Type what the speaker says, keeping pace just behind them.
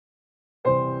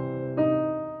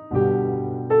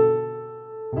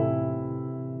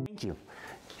Thank you.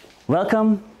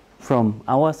 Welcome from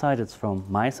our side. It's from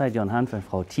my side, Jon Hanf and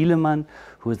Frau Thielemann,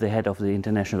 who is the head of the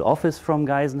international office from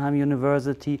Geisenheim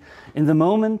University. In the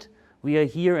moment, we are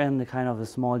here in a kind of a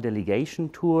small delegation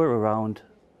tour around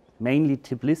mainly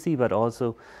Tbilisi, but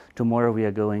also tomorrow we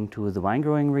are going to the wine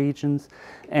growing regions.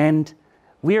 And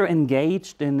we are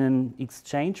engaged in an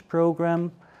exchange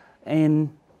program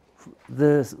in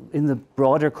the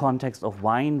broader context of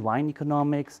wine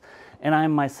economics. And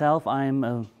I'm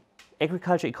an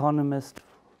agriculture economist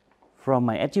from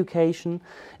my education.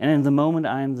 And in the moment,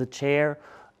 I'm the chair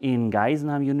in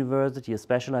Geisenheim University, a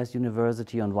specialized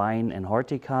university on wine and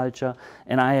horticulture.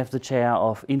 And I have the chair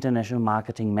of international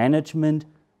marketing management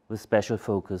with special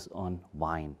focus on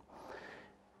wine.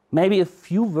 Maybe a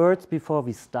few words before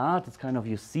we start. It's kind of,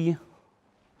 you see,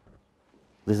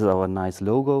 this is our nice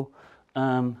logo.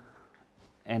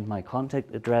 And my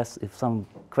contact address if some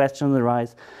questions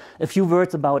arise. A few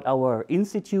words about our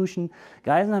institution.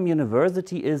 Geisenheim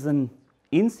University is an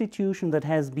institution that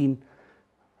has been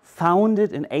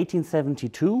founded in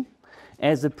 1872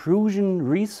 as a Prussian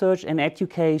research and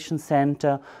education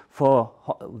center for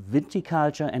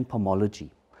viticulture and pomology.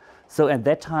 So at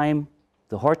that time,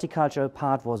 the horticultural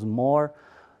part was more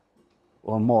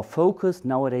focused.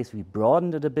 Nowadays we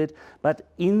broadened it a bit, but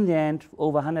in the end,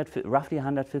 over roughly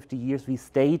 150 years, we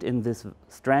stayed in this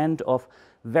strand of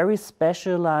very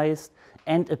specialized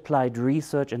and applied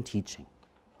research and teaching.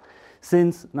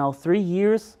 Since now 3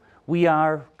 years, we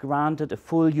are granted a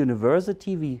full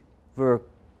university. We were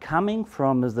coming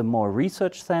from the more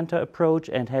research center approach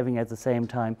and having at the same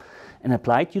time an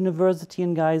applied university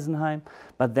in Geisenheim.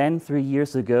 But then 3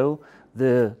 years ago,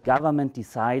 the government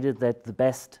decided that the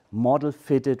best model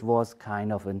fitted was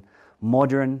kind of a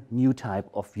modern new type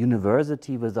of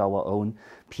university with our own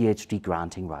PhD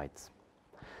granting rights.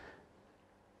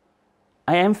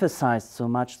 I emphasized so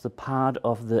much the part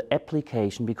of the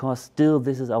application because still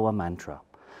this is our mantra.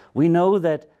 We know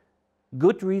that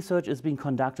good research is being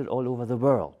conducted all over the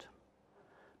world.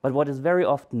 But what is very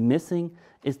often missing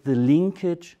is the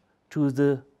linkage to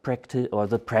the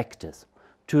practice,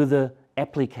 to the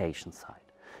application side.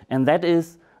 And that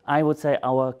is, I would say,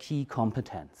 our key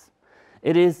competence.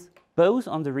 It is both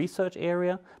on the research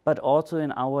area, but also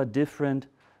in our different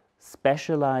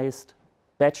specialized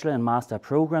bachelor and master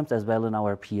programs, as well in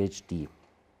our PhD.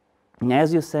 And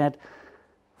as you said,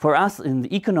 for us in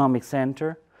the economic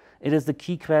center, it is the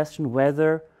key question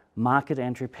whether market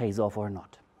entry pays off or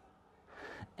not.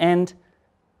 And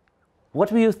what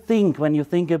do you think when you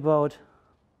think about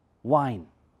wine?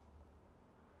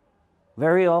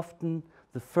 Very often,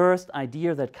 the first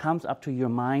idea that comes up to your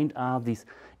mind are these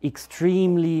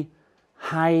extremely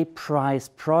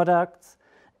high-priced products.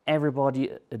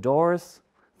 Everybody adores,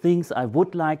 thinks I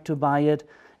would like to buy it,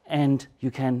 and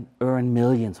you can earn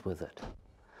millions with it.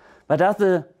 But does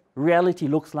the reality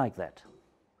look like that?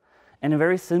 And a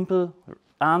very simple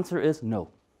answer is no.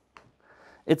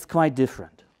 It's quite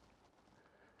different.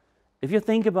 If you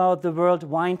think about the world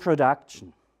wine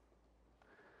production,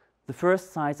 the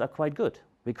first signs are quite good,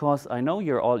 because I know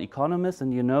you're all economists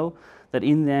and you know that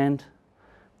in the end,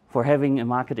 for having a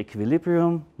market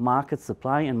equilibrium, market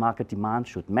supply and market demand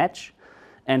should match.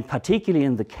 And particularly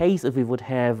in the case if we would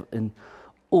have an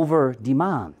over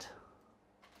demand,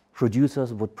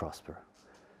 producers would prosper.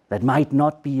 That might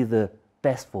not be the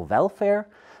best for welfare,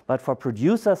 but for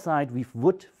producer side, we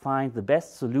would find the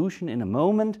best solution in a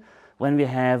moment when we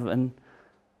have an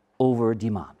over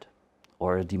demand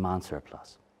or a demand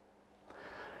surplus.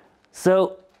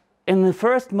 So in the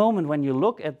first moment when you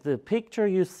look at the picture,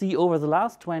 you see over the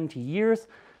last 20 years,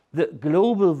 the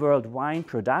global world wine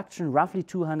production, roughly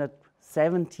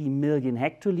 270 million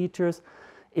hectoliters,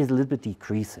 is a little bit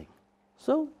decreasing.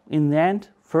 So in the end,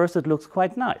 first it looks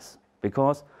quite nice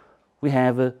because we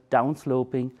have a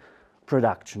downsloping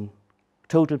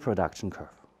total production curve.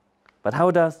 But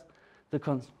how does the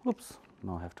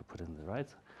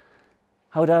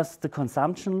How does the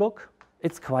consumption look?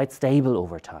 It's quite stable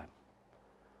over time.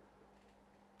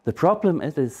 The problem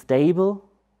is it's stable,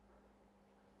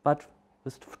 but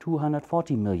with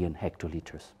 240 million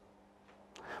hectoliters.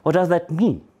 What does that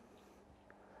mean?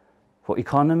 For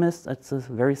economists, it's a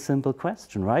very simple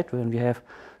question, right? When we have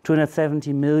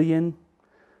 270 million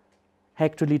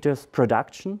hectoliters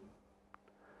production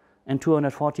and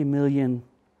 240 million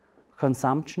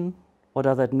consumption, what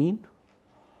does that mean?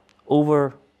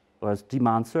 Or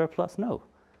demand surplus? No.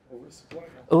 Oversupply.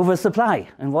 Oversupply.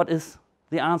 And what is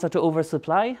the answer to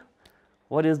oversupply?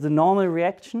 What is the normal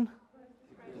reaction?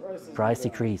 Price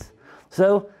decrease.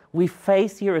 So we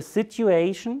face here a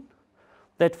situation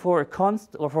that for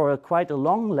quite a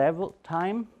long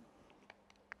time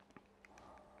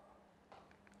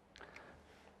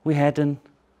we had an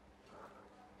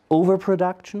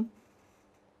overproduction,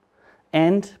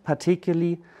 and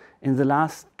particularly in the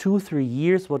last 2-3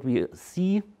 years, what we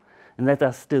see, and that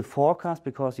are still forecast,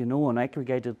 because you know on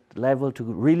aggregated level to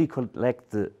really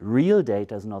collect the real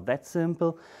data is not that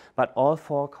simple, but all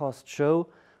forecasts show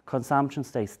consumption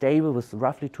stays stable with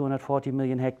roughly 240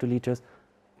 million hectoliters,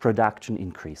 production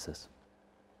increases.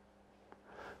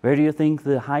 Where do you think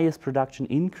the highest production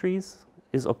increase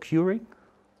is occurring?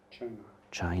 China.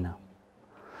 China.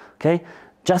 Okay,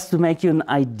 just to make you an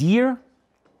idea,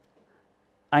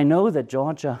 I know that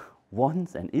Georgia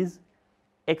wants and is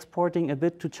exporting a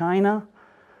bit to China,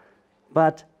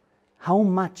 but how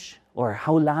much or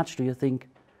how large do you think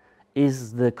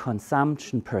is the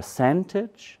consumption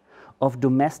percentage of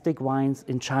domestic wines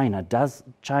in China? Does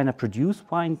China produce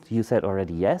wine? You said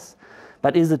already yes,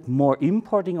 but is it more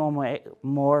importing or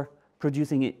more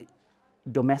producing it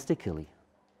domestically?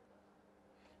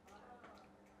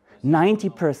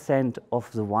 90%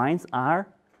 of the wines are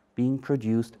being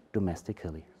produced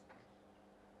domestically.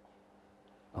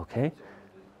 Okay?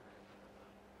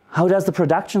 How does the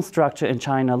production structure in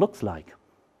China look like?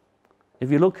 If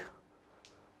you look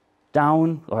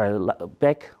down or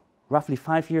back roughly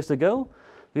 5 years ago,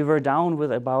 we were down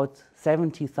with about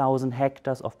 70,000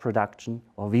 hectares of production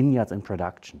or vineyards in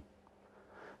production.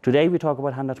 Today we talk about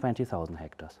 120,000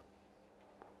 hectares.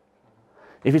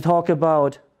 If you talk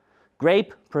about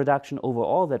grape production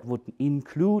overall, that would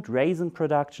include raisin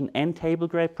production and table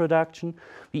grape production,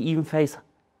 we even face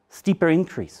steeper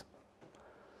increase.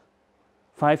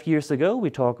 5 years ago, we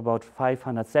talk about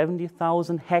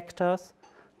 570,000 hectares.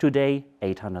 Today,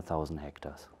 800,000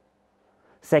 hectares.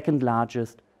 Second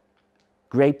largest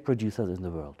grape producers in the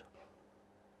world.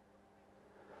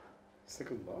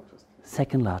 Second largest?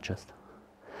 Second largest.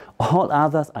 All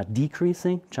others are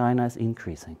decreasing, China is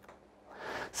increasing.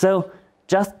 So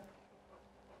just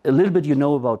a little bit you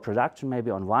know about production, maybe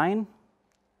on wine.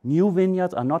 New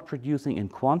vineyards are not producing in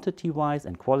quantity-wise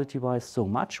and quality-wise so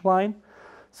much wine.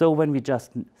 So when we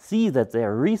just see that they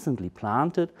are recently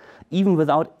planted, even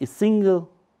without a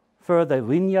single further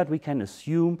vineyard, we can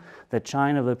assume that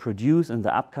China will produce in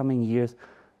the upcoming years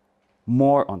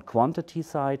more on quantity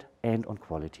side and on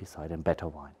quality side and better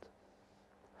wines.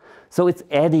 So it's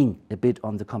adding a bit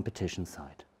on the competition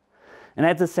side. And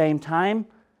at the same time,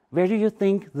 where do you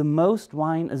think the most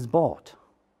wine is bought?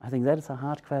 I think that is a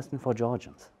hard question for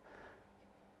Georgians.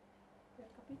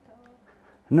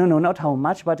 No, not how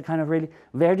much, but kind of really,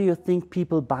 where do you think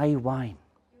people buy wine?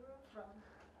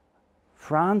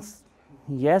 France,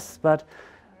 yes, but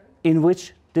in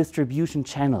which distribution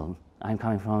channel? I'm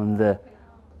coming from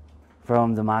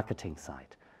the marketing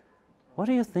side. What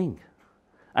do you think?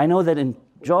 I know that in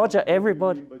Georgia,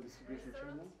 everybody. By distribution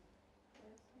channel?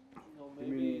 No,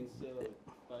 maybe it's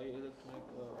by electronic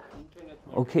internet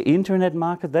market. Okay, internet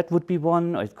market, that would be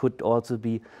one. It could also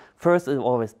be, first it's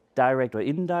always direct or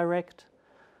indirect.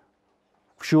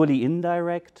 Surely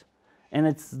indirect. And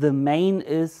it's the main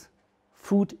is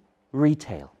food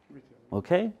retail.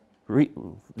 Okay?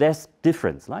 There's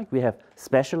difference. Like we have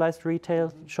specialized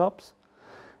retail shops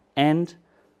and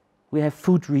we have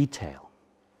food retail.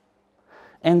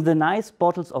 And the nice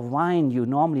bottles of wine you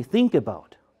normally think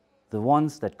about, the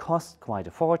ones that cost quite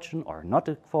a fortune or not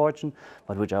a fortune,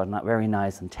 but which are not very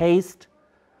nice in taste,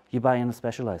 you buy in a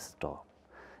specialized store.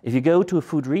 If you go to a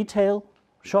food retail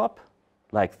shop,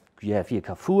 like you have here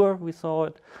Carrefour, we saw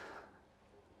it.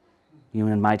 You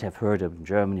might have heard in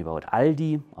Germany about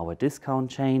Aldi, our discount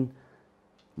chain.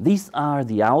 These are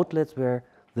the outlets where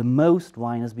the most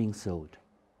wine is being sold.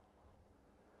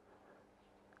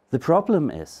 The problem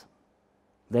is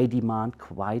they demand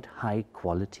quite high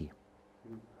quality.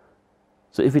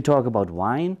 So if we talk about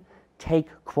wine, take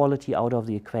quality out of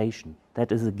the equation.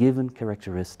 That is a given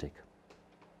characteristic.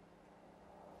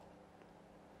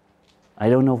 I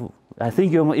don't know, I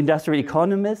think you're industrial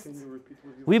economists. Can you repeat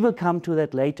what you We will come to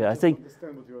that later. I think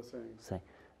understand what you are saying.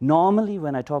 normally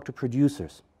when I talk to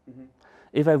producers,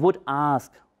 if I would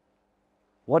ask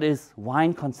what is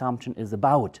wine consumption is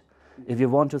about, if you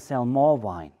want to sell more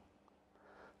wine,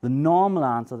 the normal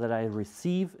answer that I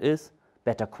receive is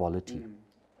better quality.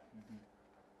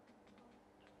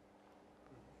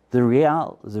 The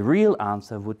real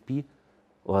answer would be,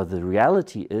 or the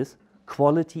reality is,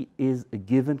 quality is a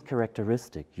given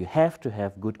characteristic. You have to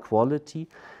have good quality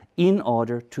in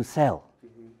order to sell,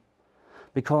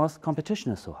 because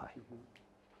competition is so high.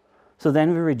 So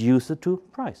then we reduce it to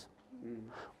price.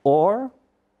 Or,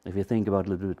 if you think about a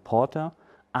little bit porter,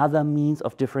 other means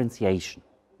of differentiation.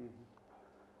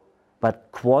 But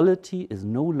quality is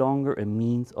no longer a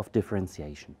means of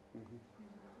differentiation.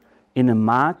 In a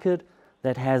market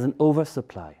that has an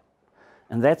oversupply.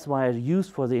 And that's why I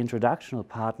used for the introductional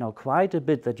part now quite a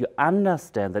bit, that you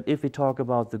understand that if we talk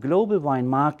about the global wine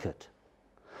market,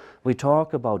 we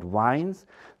talk about wines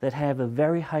that have a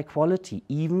very high quality,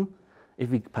 even if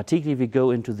we, particularly if we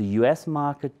go into the US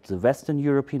market, the Western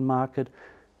European market.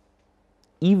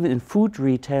 Even in food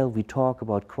retail, we talk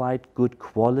about quite good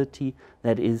quality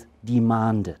that is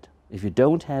demanded. If you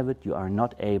don't have it, you are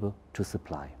not able to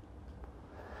supply.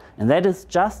 And that is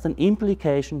just an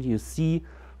implication you see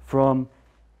from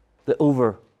the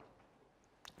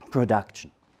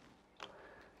overproduction.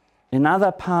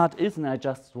 Another part is, and I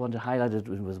just want to highlight it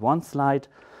with one slide,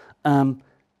 you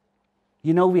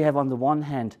know, we have on the one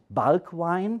hand bulk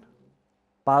wine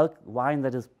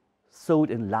that is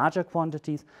sold in larger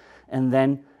quantities, and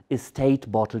then estate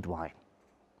bottled wine.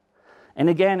 And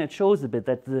again, it shows a bit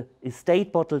that the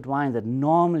estate bottled wine that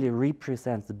normally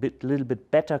represents a little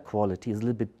bit better quality is a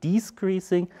little bit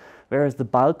decreasing, whereas the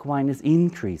bulk wine is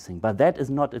increasing. But that is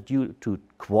not due to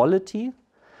quality,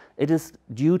 it is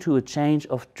due to a change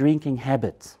of drinking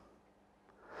habits.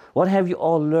 What have you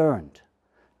all learned?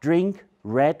 Drink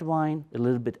red wine a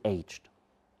little bit aged.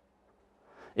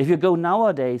 If you go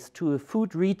nowadays to a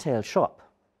food retail shop,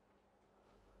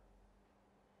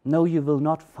 no, you will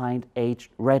not find aged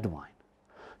red wine.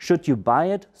 Should you buy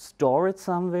it, store it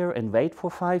somewhere and wait for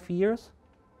 5 years?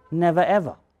 Never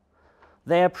ever.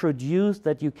 They are produced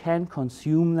that you can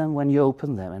consume them when you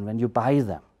open them and when you buy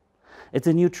them. It's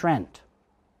a new trend.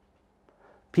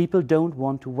 People don't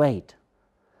want to wait.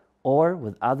 Or,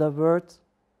 with other words,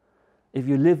 if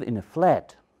you live in a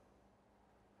flat,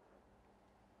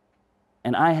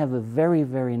 and I have a very,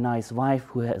 very nice wife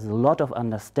who has a lot of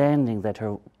understanding that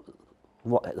her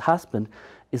husband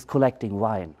is collecting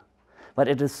wine. But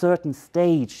at a certain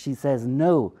stage she says,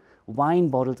 no, wine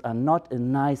bottles are not a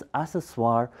nice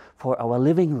accessoire for our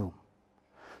living room.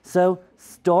 So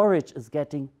storage is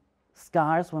getting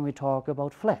scarce when we talk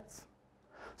about flats.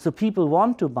 So people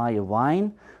want to buy a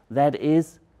wine that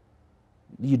is,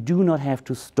 you do not have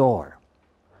to store.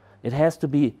 It has to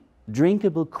be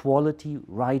drinkable quality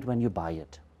right when you buy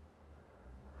it.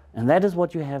 And that is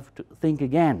what you have to think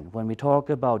again when we talk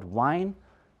about wine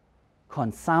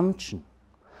consumption.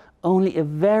 Only a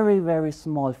very, very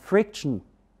small fraction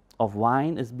of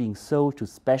wine is being sold to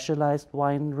specialized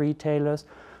wine retailers,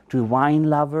 to wine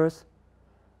lovers,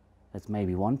 that's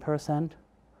maybe 1%,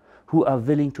 who are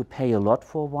willing to pay a lot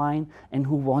for wine and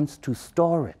who wants to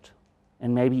store it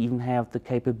and maybe even have the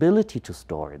capability to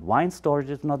store it. Wine storage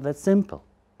is not that simple.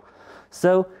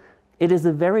 So it is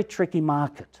a very tricky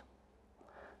market.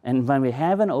 And when we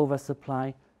have an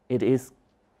oversupply, it is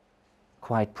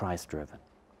quite price driven.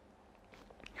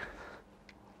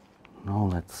 Now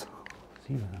let's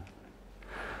see that.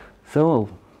 So,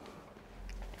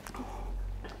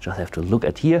 just have to look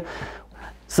at here.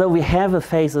 So we have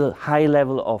a high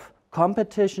level of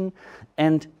competition,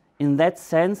 and in that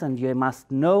sense, and you must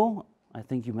know, I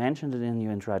think you mentioned it in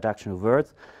your introductory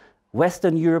words,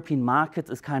 Western European markets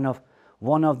is kind of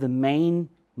one of the main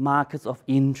markets of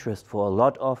interest for a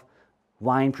lot of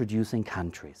wine producing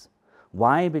countries.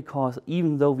 Why? Because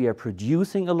even though we are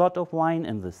producing a lot of wine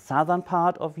in the southern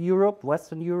part of Europe,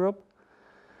 Western Europe,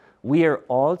 we are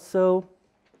also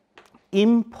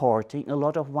importing a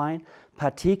lot of wine,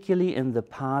 particularly in the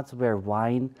parts where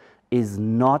wine is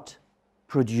not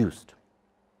produced.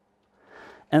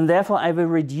 And therefore I will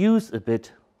reduce a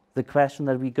bit the question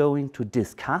that we're going to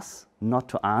discuss, not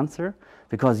to answer,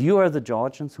 because you are the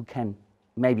Georgians who can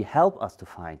maybe help us to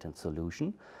find a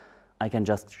solution. I can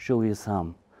just show you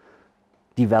some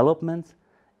developments,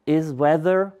 is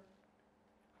whether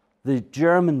the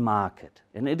German market,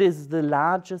 and it is the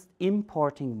largest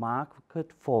importing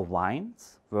market for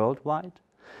wines worldwide,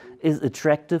 is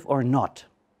attractive or not,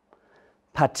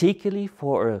 particularly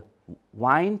for a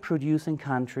wine producing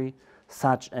country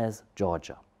such as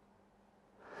Georgia.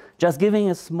 Just giving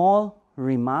a small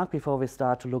remark before we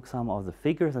start to look some of the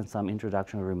figures and some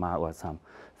introductory remark or some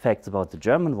facts about the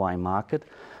German wine market.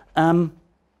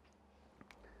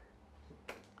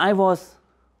 I was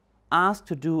asked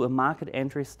to do a market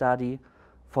entry study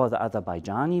for the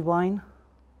Azerbaijani wine.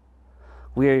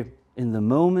 We're in the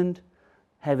moment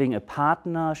having a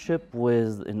partnership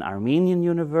with an Armenian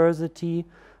university.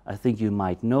 I think you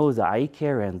might know the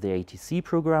iCare and the ATC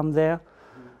program there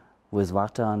with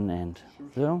Vatan and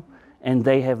so. And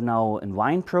they have now a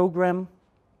wine program.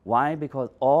 Why? Because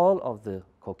all of the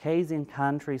Caucasian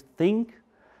countries think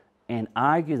and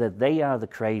argue that they are the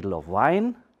cradle of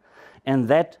wine, and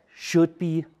that should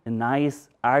be a nice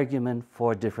argument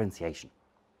for differentiation.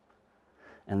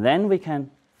 And then we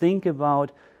can think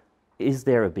about, is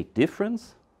there a big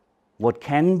difference? What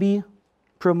can be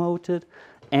promoted?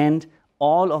 And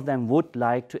all of them would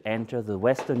like to enter the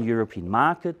Western European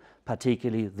market,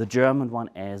 particularly the German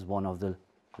one as one of the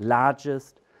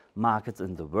largest markets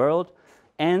in the world.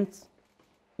 And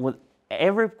with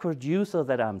every producer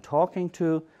that I'm talking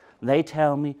to, they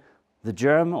tell me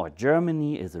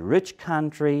Germany is a rich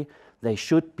country. They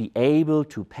should be able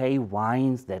to pay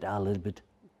wines that are a little bit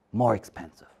more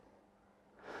expensive.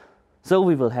 So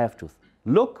we will have to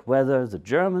look whether the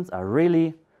Germans are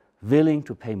really willing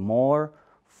to pay more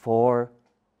for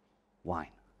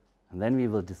wine. And then we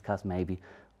will discuss maybe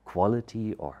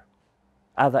quality or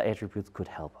other attributes could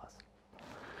help us.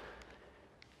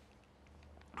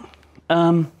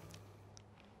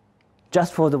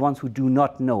 Just for the ones who do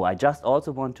not know, I just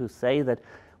also want to say that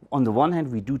on the one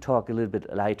hand, we do talk a little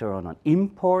bit later on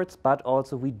imports, but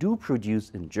also we do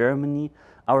produce in Germany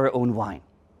our own wine.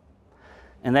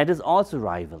 And that is also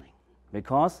rivaling,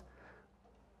 because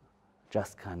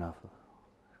just kind of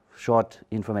short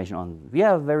information on, we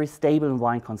have very stable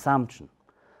wine consumption.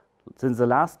 Since the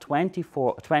last 20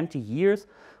 years,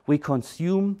 we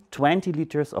consume 20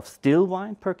 liters of still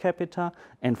wine per capita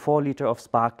and 4 liters of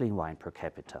sparkling wine per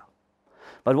capita.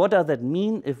 But what does that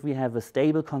mean if we have a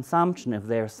stable consumption, if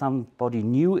there's somebody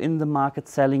new in the market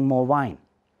selling more wine?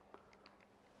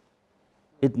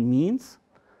 It means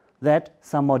that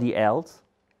somebody else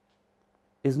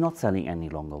is not selling any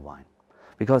longer wine.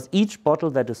 Because each bottle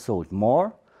that is sold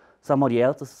more, somebody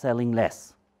else is selling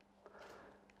less.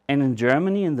 And in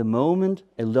Germany, in the moment,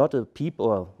 a lot of people,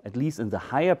 or at least in the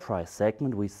higher price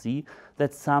segment, we see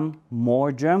that some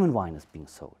more German wine is being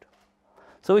sold.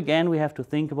 So again, we have to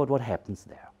think about what happens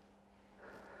there.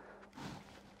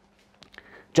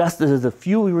 Just as a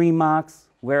few remarks,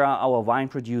 where are our wine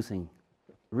producing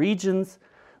regions?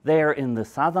 They are in the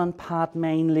southern part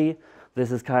mainly.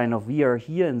 This is kind of, we are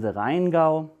here in the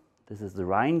Rheingau. This is the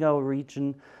Rheingau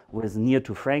region, which is near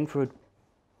to Frankfurt,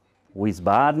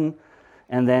 Wiesbaden,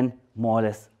 and then more or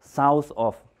less south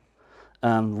of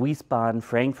Wiesbaden,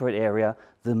 Frankfurt area,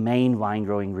 the main wine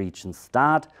growing regions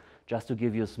start. Just to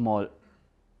give you a small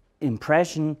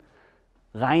impression,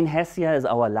 Rheinhessen is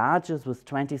our largest with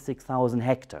 26,000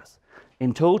 hectares.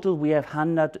 In total, we have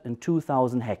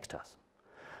 102,000 hectares.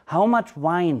 How much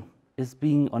wine is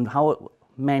being on how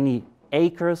many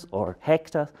acres or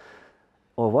hectares,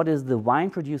 or what is the wine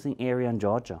producing area in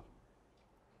Georgia?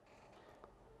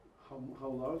 How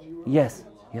large you are? Yes,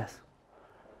 yes,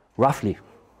 roughly.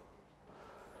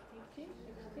 50,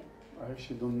 60? I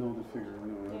actually don't know the figure.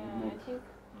 No, I Yeah, don't know. I think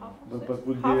half of But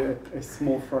would be a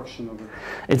small fraction of it.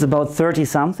 It's about 30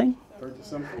 something. 30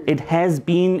 something? It has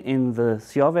been in the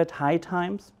Soviet high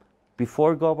times,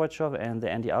 before Gorbachev and the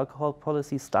anti-alcohol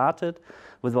policy started,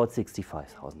 with about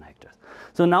 65,000 hectares.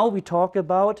 So now we talk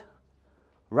about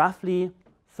roughly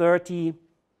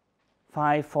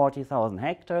 40,000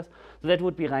 hectares. So that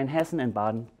would be Rheinhessen and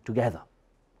Baden together.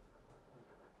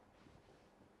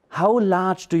 How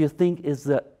large do you think is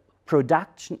the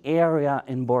production area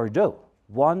in Bordeaux?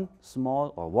 One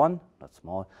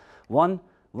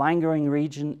wine growing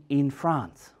region in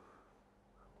France.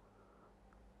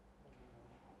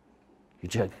 You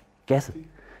just guess it.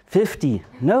 50?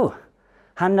 No,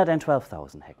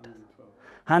 112,000 hectares.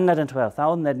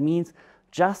 112,000, that means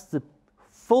just the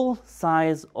full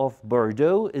size of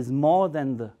Bordeaux is more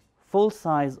than the full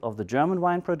size of the German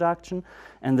wine production,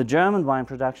 and the German wine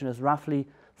production is roughly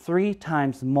 3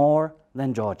 times more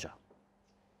than Georgia.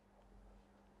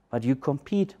 But you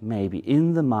compete maybe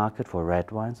in the market for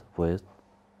red wines with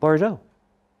Bordeaux.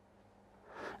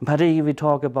 And particularly we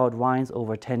talk about wines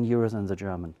over 10 euros in the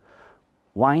German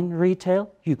wine retail,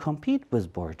 you compete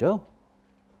with Bordeaux.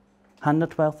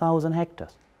 112,000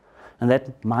 hectares. And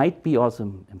that might be also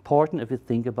important if you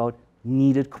think about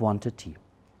needed quantity.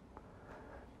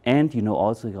 And you know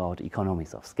also about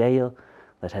economies of scale,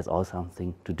 that has also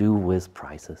something to do with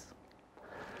prices.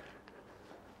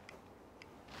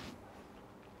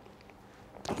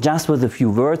 Just with a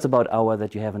few words about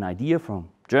that you have an idea from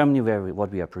Germany, what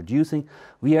we are producing.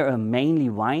 We are a mainly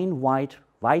white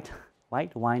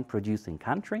wine producing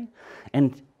country.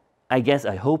 And I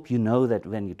hope you know that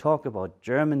when you talk about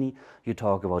Germany, you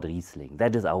talk about Riesling.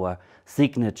 That is our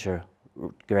signature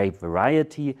grape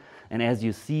variety. And as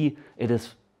you see,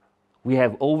 we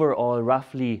have overall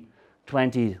roughly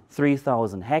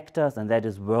 23,000 hectares, and that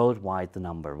is worldwide the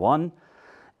 #1.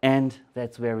 And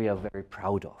that's where we are very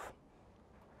proud of.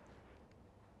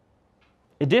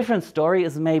 A different story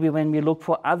is maybe when we look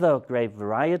for other grape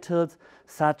varietals,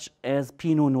 such as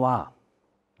Pinot Noir.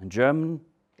 In German,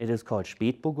 it is called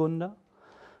Spätburgunder,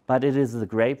 but it is the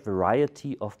grape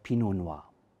variety of Pinot Noir.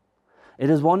 It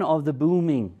is one of the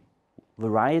booming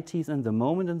varieties in the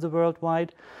moment in the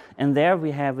worldwide. And there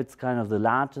we have, it's kind of the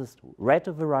largest red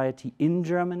variety in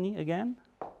Germany again,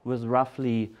 with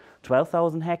roughly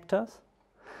 12,000 hectares.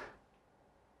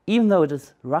 Even though it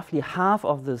is roughly half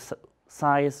of the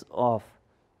size of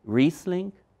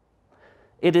Riesling,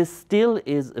 it is still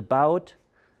about,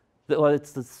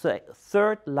 it's the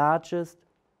third largest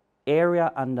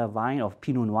area under vine of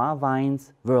Pinot Noir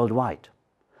vines worldwide.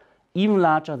 Even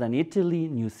larger than Italy,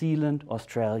 New Zealand,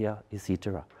 Australia,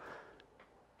 etc.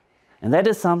 And that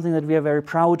is something that we are very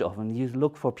proud of. When you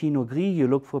look for Pinot Gris, you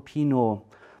look for Pinot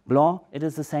Blanc, it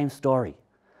is the same story.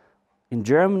 In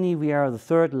Germany, we are the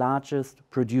third largest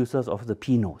producers of the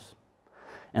Pinots.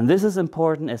 And this is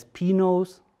important as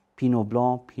Pinots, Pinot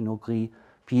Blanc, Pinot Gris,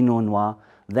 Pinot Noir,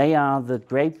 they are the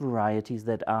grape varieties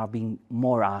that are being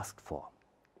more asked for.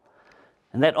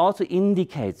 And that also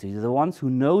indicates, the ones who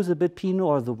knows a bit Pinot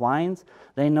or the wines,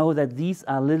 they know that these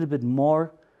are a little bit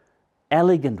more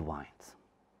elegant wines.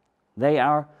 They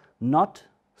are not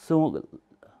so,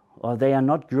 or they are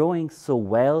not growing so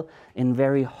well in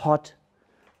very hot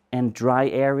and dry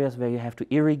areas where you have to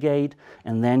irrigate,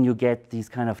 and then you get these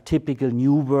kind of typical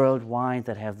New World wines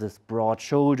that have this broad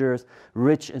shoulders,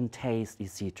 rich in taste,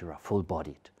 etc.,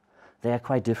 full-bodied. They are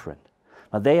quite different.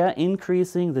 But they are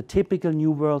increasing, the typical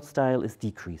New World style is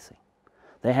decreasing.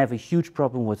 They have a huge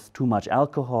problem with too much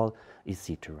alcohol,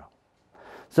 etc.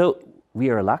 So we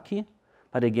are lucky,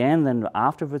 but again, then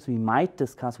afterwards we might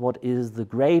discuss what is the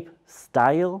grape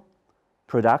style,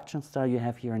 production style you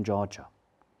have here in Georgia.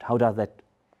 How does that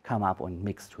come up and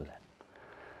mix to that?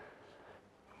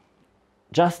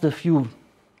 Just a few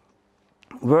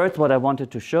words what I wanted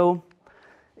to show.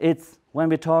 It's when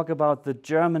we talk about the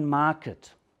German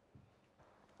market,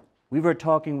 we were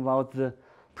talking about the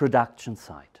production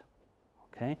side.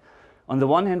 Okay? On the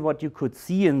one hand, what you could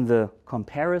see in the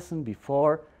comparison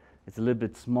before, it's a little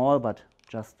bit small, but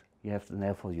just you have to,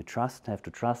 therefore you have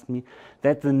to trust me,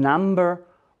 that the number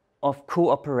of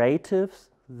cooperatives,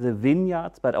 the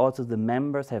vineyards, but also the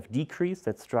members have decreased,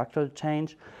 that's structural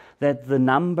change, that the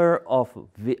number of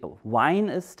wine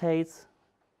estates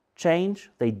change,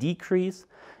 they decrease,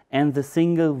 and the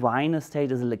single wine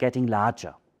estate is getting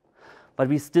larger. But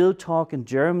we still talk in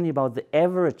Germany about the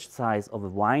average size of a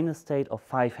wine estate of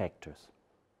 5 hectares.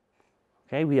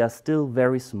 Okay, we are still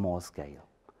very small scale.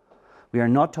 We are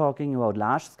not talking about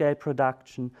large scale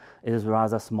production, it is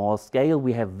rather small scale.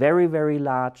 We have very, very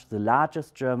large, the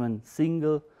largest German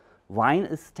single wine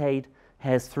estate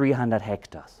has 300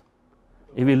 hectares.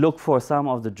 If we look for some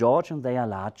of the Georgian, they are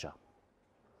larger.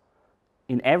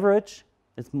 In average,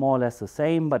 it's more or less the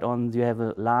same, but you have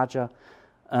a larger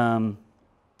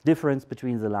difference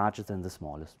between the largest and the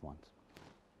smallest ones.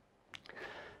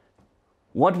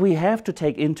 What we have to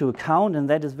take into account, and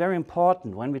that is very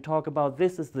important when we talk about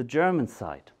this, is the German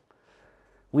side.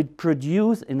 We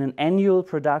produce in an annual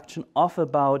production of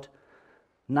about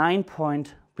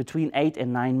between 8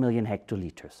 and 9 million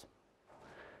hectoliters.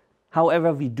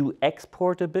 However, we do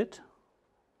export a bit,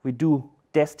 we do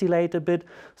distillate a bit,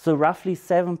 so roughly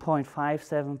 7.5,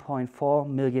 7.4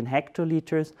 million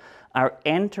hectoliters are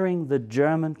entering the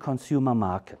German consumer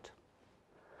market.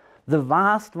 The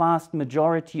vast, vast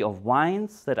majority of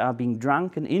wines that are being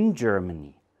drunken in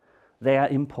Germany, they are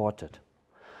imported.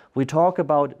 We talk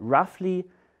about roughly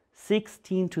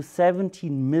 16 to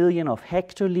 17 million of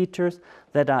hectoliters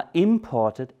that are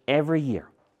imported every year.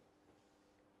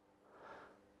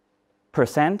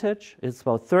 Percentage is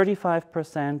about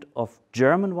 35% of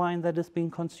German wine that is being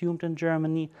consumed in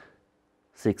Germany,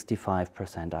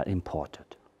 65% are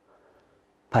imported.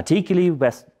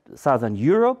 Particularly Southern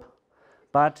Europe,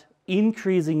 but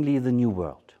increasingly the New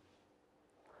World.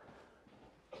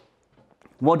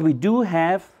 What we do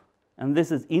have, and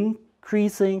this is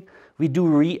increasing, we do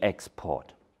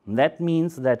re-export. That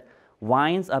means that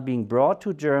wines are being brought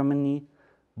to Germany,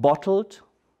 bottled,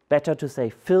 better to say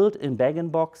filled in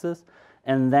bag-in-boxes,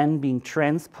 and then being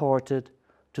transported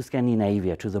to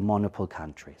Scandinavia, to the monopole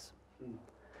countries.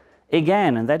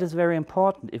 Again, and that is very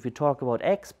important, if you talk about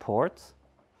exports,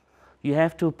 you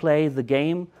have to play the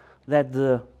game that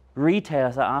the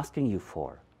retailers are asking you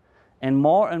for. And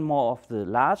more of the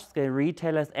large-scale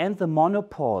retailers and the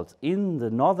monopoles in the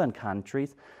northern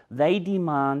countries, they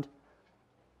demand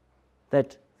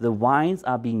that the wines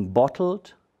are being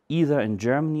bottled either in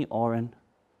Germany or in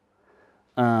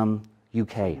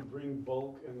UK. So you bring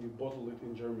bulk and you bottle it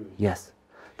in Germany? Yes,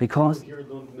 because... People here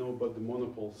don't know about the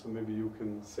monopoles, so maybe you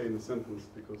can say in a sentence,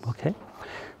 because... Okay.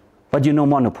 But you know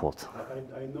monopoles.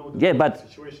 I know the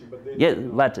situation, but they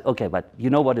don't know. But you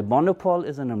know what a monopole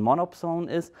is and a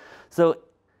monopsone is. So,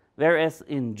 whereas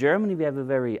in Germany we have a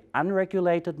very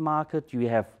unregulated market, you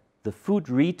have The food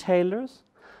retailers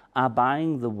are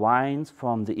buying the wines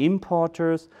from the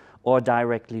importers or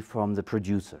directly from the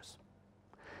producers.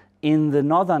 In the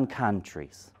northern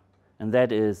countries, and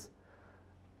that is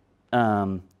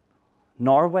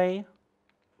Norway,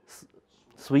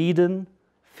 Sweden,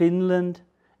 Finland,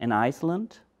 and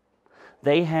Iceland,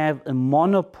 they have a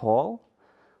monopoly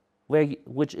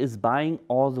which is buying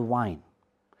all the wine.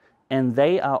 And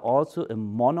they are also a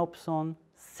monopson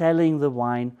selling the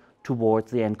wine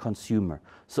towards the end consumer.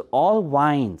 So all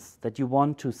wines that you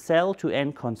want to sell to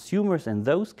end consumers in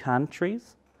those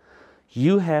countries,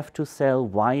 you have to sell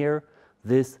via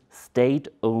this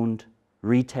state-owned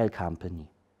retail company.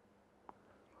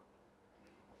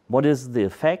 What is the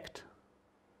effect?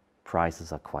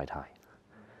 Prices are quite high.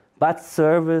 But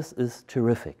service is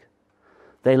terrific.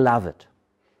 They love it.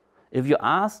 If you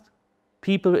ask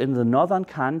people in the northern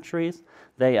countries,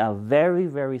 they are very,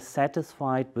 very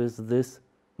satisfied with this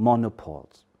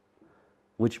monopoles,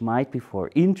 which might be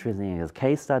for interesting as a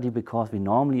case study, because we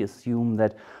normally assume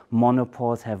that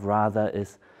monopoles have rather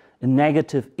a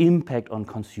negative impact on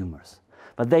consumers.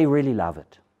 But they really love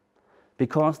it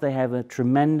because they have a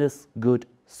tremendous good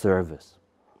service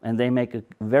and they make a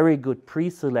very good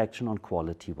pre-selection on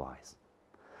quality-wise.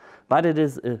 But it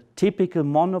is a typical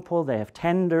monopoly. They have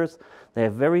tenders, they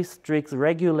have very strict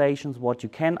regulations what you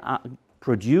can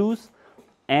produce,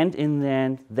 and in the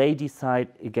end they decide,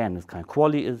 again, it's kind of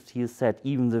quality is set,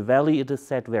 even the value it is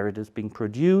set where it is being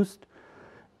produced,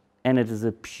 and it is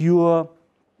a pure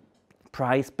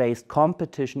price-based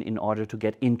competition in order to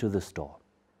get into the store.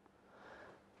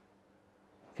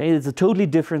 Okay, it's a totally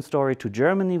different story to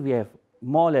Germany. We have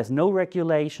more or less no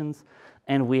regulations,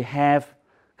 and we have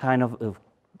kind of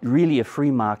really a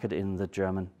free market in the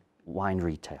German wine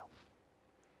retail.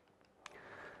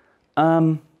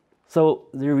 So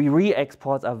the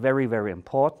re-exports are very, very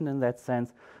important in that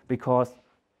sense, because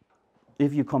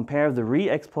if you compare the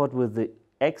re-export with the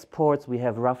exports, we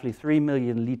have roughly 3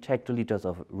 million hectoliters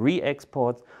of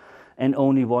re-exports and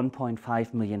only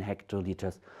 1.5 million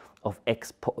hectoliters of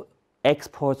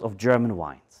exports of German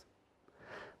wines.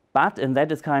 But, and that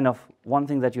is kind of one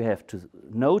thing that you have to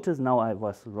notice, now I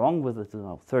was wrong with it,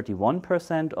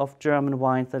 31% of German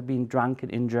wines that are being drunk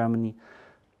in Germany.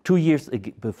 2 years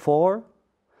before,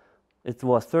 it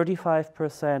was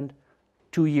 35%.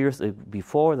 2 years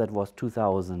before, that was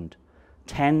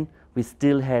 2010, we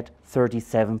still had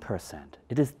 37%.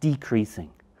 It is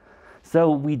decreasing.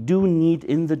 So we do need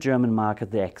in the German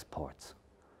market the exports,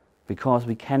 because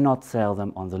we cannot sell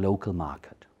them on the local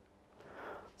market.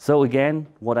 So again,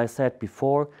 what I said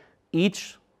before,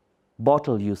 each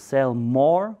bottle you sell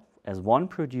more as one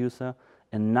producer,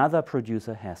 another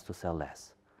producer has to sell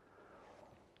less.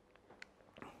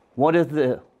 What is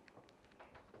the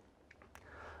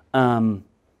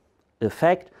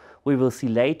effect? We will see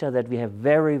later that we have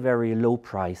very, very low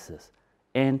prices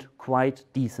and quite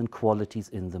decent qualities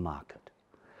in the market.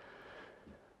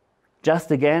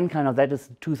 Just again, kind of that is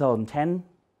 2010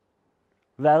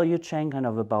 value chain, kind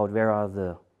of about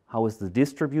how is the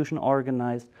distribution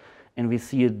organized, and we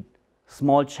see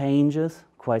small changes,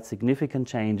 quite significant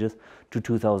changes to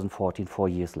 2014, 4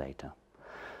 years later.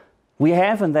 We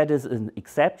have, and that is an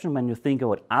exception when you think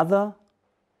about other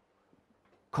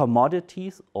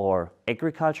commodities or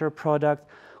agricultural products,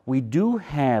 we do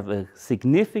have a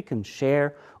significant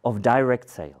share of direct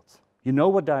sales. You know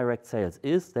what direct sales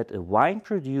is? That a wine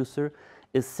producer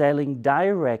is selling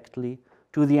directly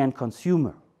to the end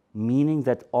consumer, meaning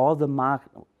that all the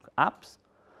markups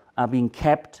are being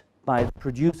kept by the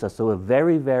producer, so a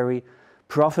very, very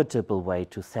profitable way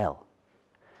to sell.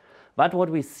 But what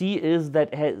we see is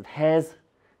that it has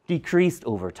decreased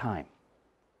over time,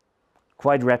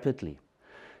 quite rapidly.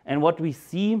 And what we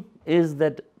see is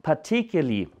that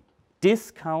particularly the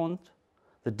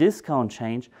discount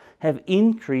chains have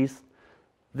increased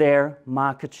their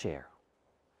market share.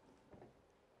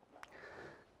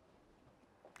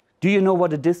 Do you know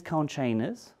what a discount chain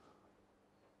is?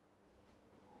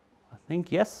 I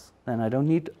think yes, then I don't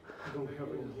need. We don't have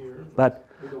it here. But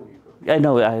We don't need it. I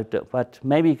know, but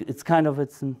maybe it's kind of,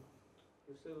 it's an,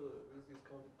 You sell with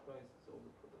discounted prices all the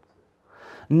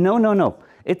products. no.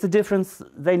 It's a difference.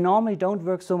 They normally don't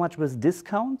work so much with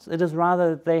discounts. It is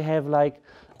rather they have like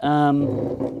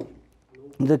the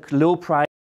low price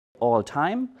all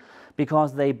time,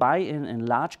 because they buy in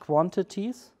large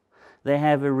quantities. They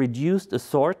have a reduced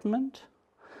assortment,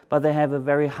 but they have a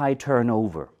very high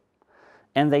turnover.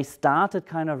 And they started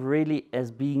kind of really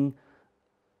as being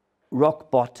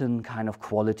rock bottom kind of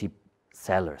quality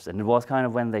sellers. And it was kind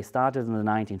of when they started in the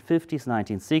 1950s,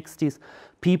 1960s,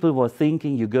 people were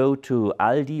thinking you go to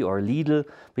Aldi or Lidl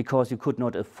because you could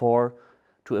not afford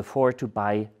to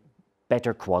buy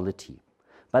better quality.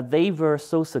 But they were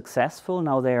so successful,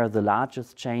 now they are the largest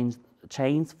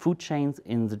food chains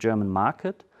in the German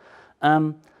market,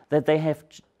 that they have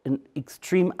an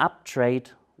extreme uptrade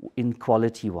in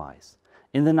quality-wise.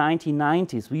 In the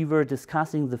 1990s, we were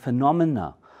discussing the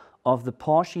phenomena of the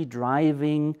Porsche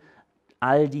driving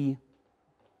Aldi,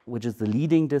 which is the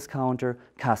leading discounter,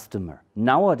 customer.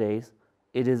 Nowadays,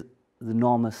 it is the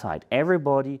normal side.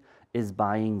 Everybody is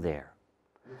buying there.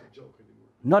 Not a joke anymore.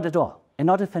 Not at all, and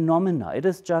not a phenomena. It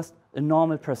is just a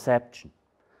normal perception.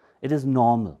 It is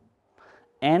normal.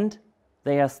 And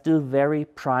they are still very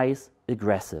price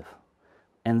aggressive.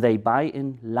 And they buy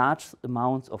in large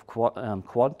amounts of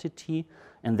quantity,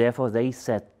 and therefore they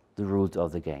set the rules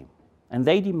of the game. And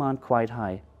they demand quite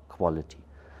high quality.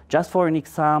 Just for an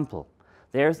example,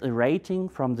 there's a rating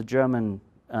from the German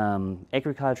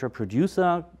Agricultural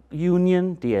Producer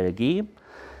Union, DLG,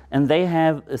 and they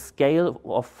have a scale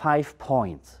of 5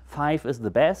 points. 5 is the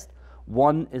best,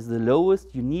 1 is the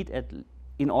lowest. You need,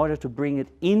 in order to bring it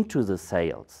into the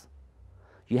sales,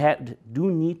 you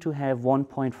do need to have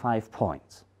 1.5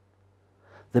 points.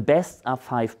 The best are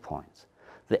 5 points.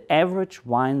 The average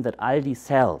wine that Aldi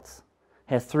sells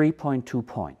has 3.2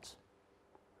 points.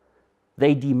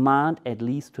 They demand at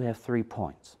least to have 3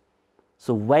 points.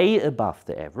 So way above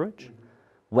the average,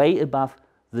 way above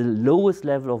the lowest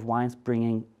level of wines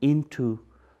bringing into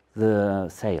the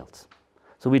sales.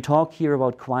 So we talk here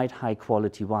about quite high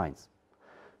quality wines.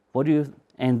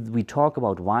 And we talk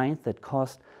about wines that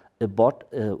cost about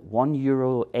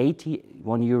 €1.80,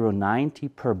 €1.90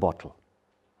 per bottle.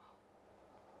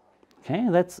 Okay,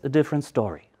 that's a different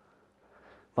story.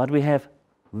 But we have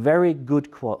very good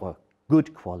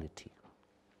quality.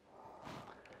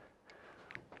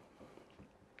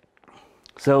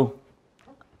 So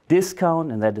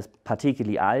discount, and that is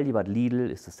particularly Aldi, but Lidl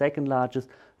is the second largest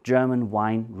German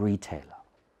wine retailer.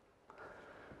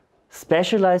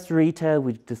 Specialized retail,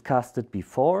 we discussed it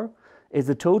before, is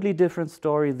a totally different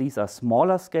story. These are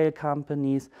smaller scale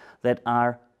companies that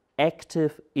are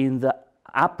active in the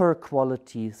upper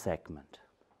quality segment.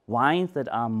 Wines that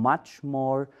are much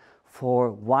more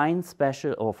for wine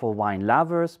special or for wine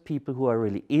lovers, people who are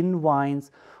really in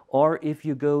wines, or if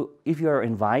you are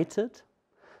invited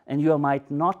and you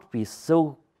might not be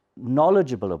so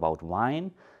knowledgeable about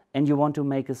wine and you want to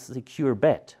make a secure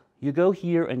bet. You go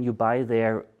here and you buy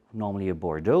there normally a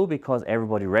Bordeaux because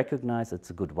everybody recognizes it's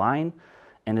a good wine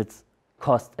and it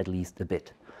costs at least a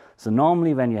bit. So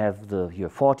normally when you have your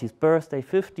 40th birthday,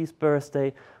 50th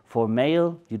birthday, for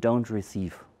male you don't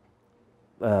receive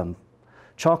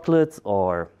chocolates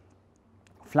or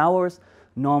flowers.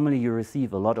 Normally you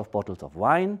receive a lot of bottles of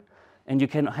wine and you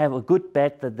can have a good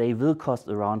bet that they will cost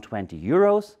around 20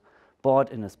 euros,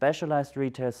 bought in a specialized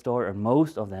retail store, and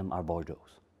most of them are Bordeaux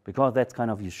because that's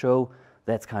kind of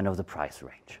that's kind of the price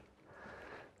range.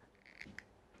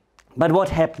 But what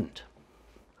happened?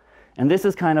 And this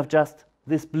is kind of just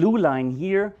this blue line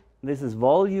here, this is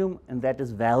volume and that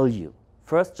is value.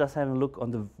 First, just have a look on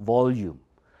the volume.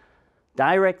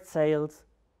 Direct sales,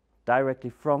 directly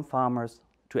from farmers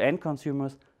to end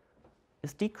consumers,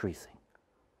 is decreasing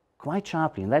quite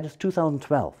sharply, and that is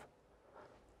 2012.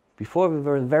 Before we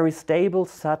were very stable,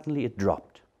 suddenly it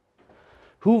dropped.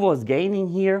 Who was gaining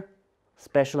here?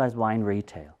 Specialized wine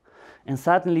retail. And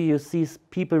suddenly you see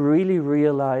people really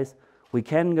realize we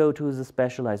can go to the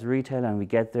specialized retail and we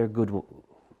get their good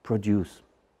produce.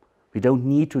 We don't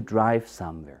need to drive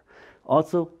somewhere.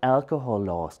 Also, alcohol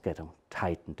laws get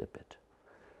tightened a bit.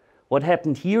 What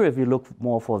happened here, if you look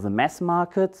more for the mass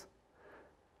markets,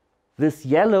 this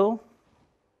yellow,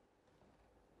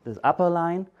 this upper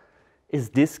line, is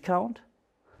discount,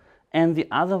 and the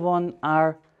other one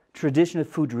are traditional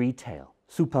food retail,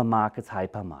 supermarkets,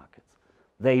 hypermarkets.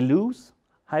 They lose,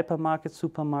 hypermarkets,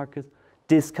 supermarkets,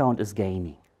 discount is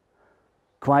gaining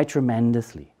quite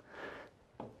tremendously.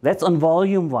 That's on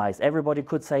volume-wise. Everybody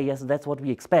could say, yes, that's what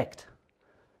we expect.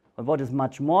 But what is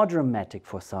much more dramatic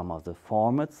for some of the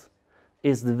formats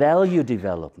is the value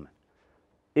development.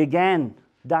 Again,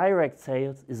 direct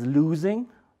sales is losing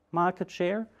market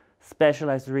share,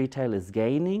 specialized retail is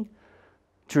gaining,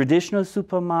 traditional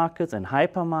supermarkets and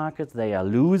hypermarkets, they are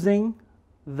losing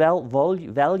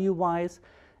value-wise,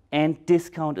 and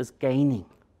discount is gaining.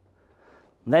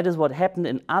 And that is what happened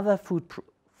in other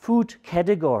food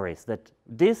categories, that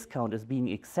discount is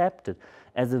being accepted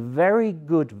as a very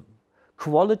good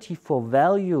quality for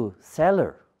value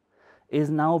seller is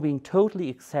now being totally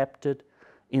accepted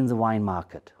in the wine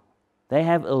market. They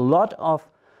have a lot of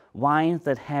wines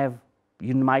that have,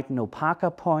 you might know, Parker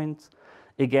points.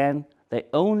 Again, they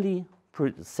only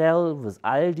sell with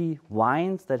Aldi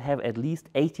wines that have at least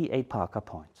 88 Parker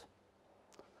points.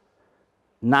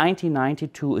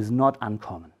 1992 is not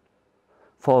uncommon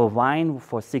for a wine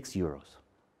for 6 euros.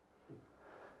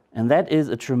 And that is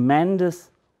a tremendous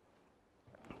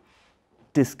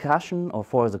discussion, or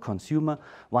for the consumer,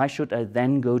 why should I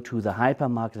then go to the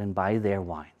hypermarket and buy their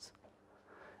wines?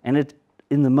 And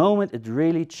in the moment, it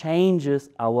really changes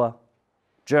our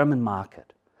German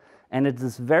market. And it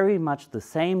is very much the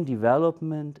same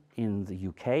development in the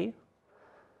UK,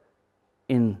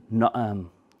 in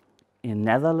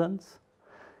Netherlands,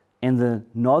 in the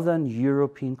Northern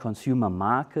European consumer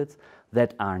markets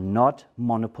that are not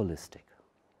monopolistic.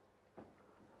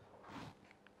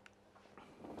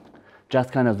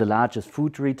 Just kind of the largest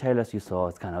food retailers you saw,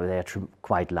 it's kind of, they're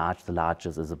quite large. The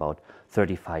largest is about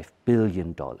 35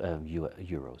 billion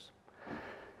euros.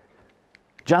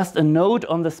 Just a note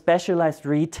on the specialized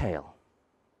retail.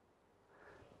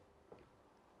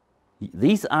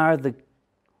 These are the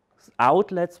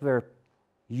outlets where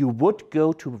you would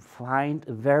go to find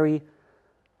a very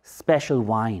special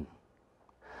wine.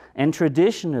 And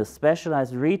traditional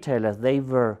specialized retailers, they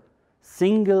were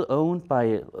single owned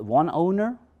by one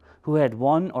owner who had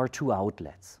 1 or 2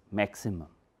 outlets maximum.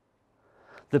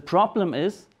 The problem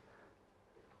is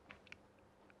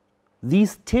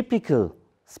these typical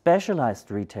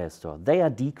specialized retail stores, they are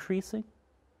decreasing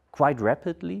quite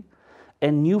rapidly,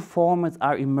 and new formats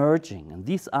are emerging. And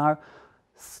these are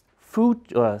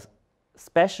food or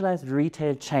specialized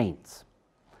retail chains.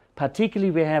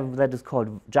 Particularly we have that is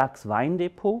called Jack's Wine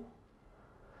Depot.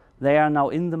 They are now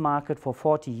in the market for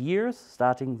 40 years,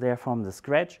 starting there from the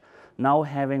scratch, now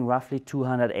having roughly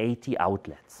 280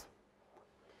 outlets.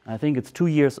 I think it's 2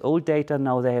 years old data,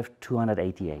 now they have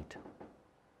 288.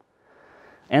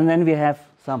 And then we have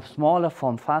some smaller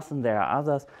from Fassen, there are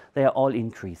others, they are all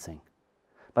increasing.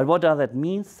 But what does that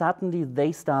mean? Suddenly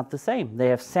they start the same. They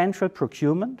have central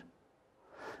procurement.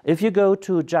 If you go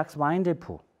to Jack's Wine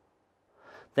Depot,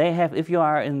 they have, if you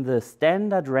are in the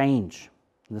standard range,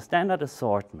 the standard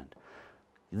assortment,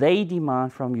 they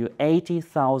demand from you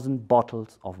 80,000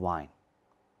 bottles of wine.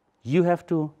 You have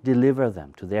to deliver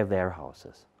them to their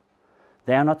warehouses.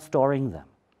 They are not storing them.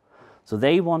 So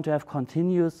they want to have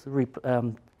continuous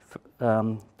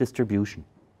distribution.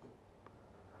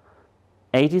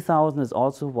 80,000 is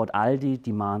also what Aldi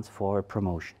demands for a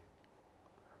promotion.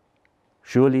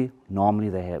 Surely, normally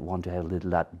they want to have a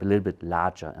little bit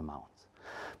larger amounts.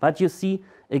 But you see,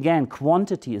 again,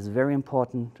 quantity is a very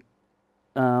important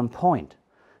point.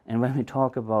 And when we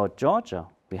talk about Georgia,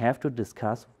 we have to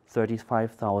discuss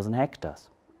 35,000 hectares.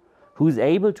 Who's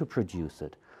able to produce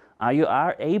it? Are you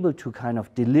able to kind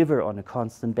of deliver on a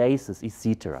constant basis,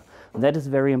 etc.? And that is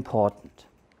very important.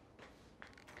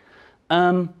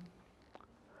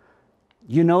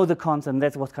 You know the concept,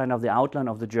 that's what kind of the outline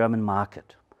of the German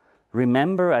market.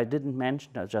 Remember, I didn't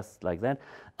mention that just like that.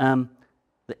 The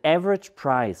average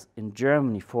price in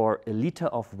Germany for a liter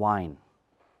of wine,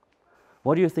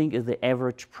 what do you think is the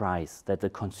average price that the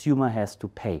consumer has to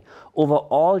pay over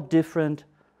all different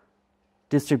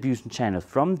distribution channels,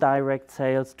 from direct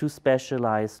sales to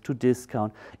specialized to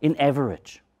discount, in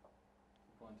average?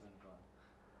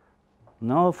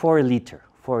 No, for a liter,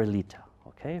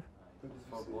 okay?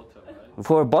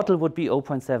 For a bottle would be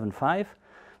 0.75,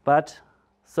 but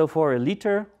so for a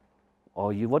liter,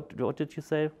 or you, what did you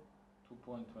say?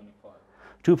 2.25.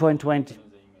 2.20.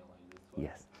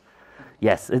 Yes.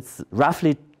 Yes, it's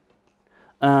roughly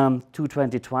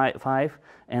 2.25,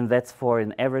 and that's for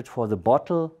an average for the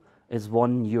bottle is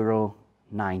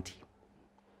 €1.90.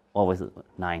 Always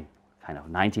 9, kind of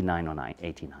 99 or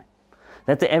 89.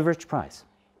 That's the average price.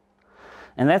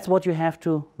 And that's what you have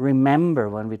to remember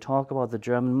when we talk about the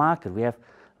German market. We have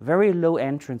very low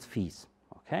entrance fees.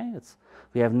 Okay,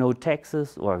 we have no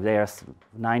taxes, or there's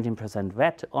 19%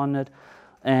 VAT on it,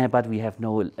 but we have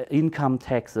no income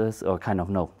taxes, or kind of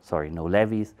no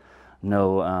levies,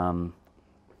 no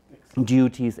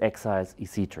duties, excise,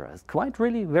 etc. It's quite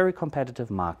really very competitive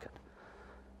market.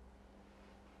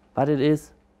 But it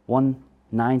is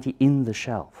 190 in the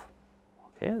shelf.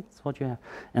 Okay, that's what you have,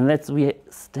 and we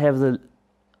have the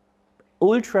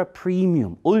ultra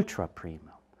premium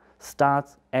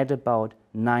starts at about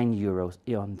 €9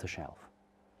 on the shelf.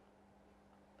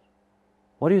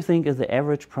 What do you think is the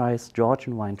average price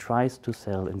Georgian wine tries to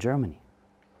sell in Germany?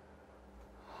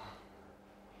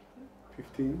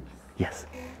 15? Yes,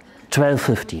 12,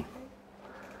 15.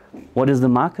 What is the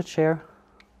market share?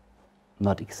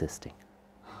 Not existing.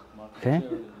 Okay?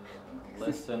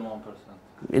 Less than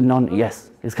 1%.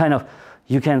 Yes, it's kind of,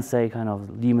 you can say kind of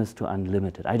limits to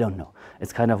unlimited. I don't know.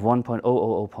 It's kind of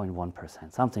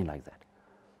 1.001%, something like that.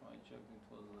 I checked, it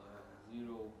was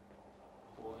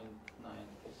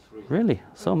 0.93. Really?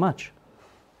 So much?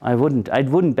 I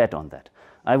wouldn't bet on that.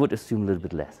 I would assume a little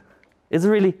bit less. It's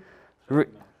really,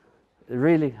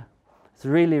 it's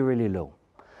really low.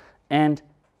 And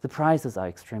the prices are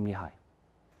extremely high.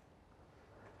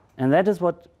 And that is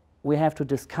what we have to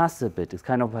discuss a bit. It's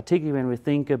kind of particularly when we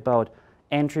think about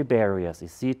entry barriers,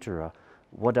 etc.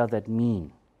 What does that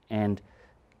mean? And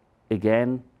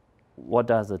again, what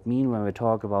does it mean when we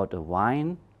talk about a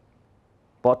wine?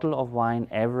 Bottle of wine,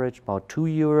 average about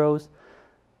 €2.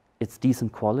 It's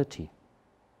decent quality.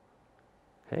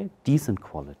 Okay, decent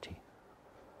quality.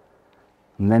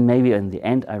 And then maybe in the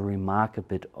end I remark a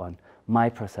bit on my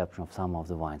perception of some of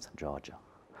the wines in Georgia.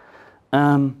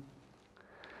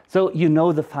 So you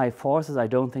know the 5 forces. I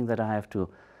don't think that I have to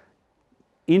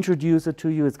introduce it to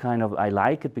you. It's kind of, I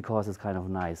like it because it's kind of a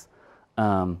nice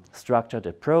structured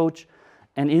approach.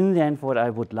 And in the end, what I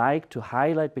would like to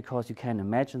highlight, because you can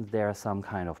imagine there are some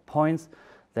kind of points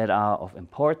that are of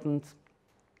importance.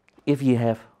 If you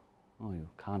have, oh, you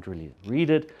can't really read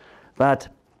it, but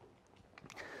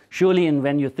surely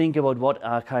when you think about what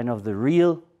are kind of the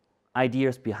real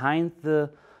ideas behind the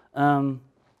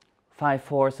 5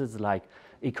 forces, like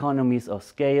economies of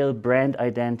scale, brand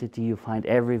identity, you find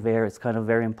everywhere. It's kind of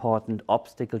very important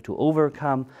obstacle to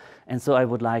overcome. And so I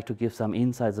would like to give some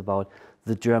insights about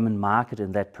the German market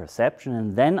in that perception.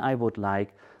 And then I would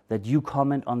like that you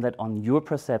comment on that, on your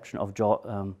perception of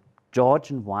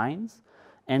Georgian wines,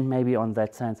 and maybe on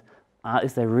that sense,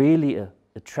 is there really an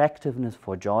attractiveness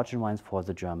for Georgian wines for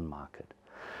the German market?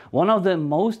 One of the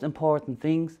most important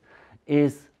things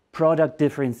is product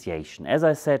differentiation. As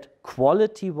I said,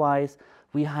 quality-wise,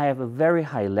 we have a very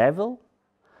high level.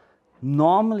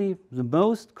 Normally, the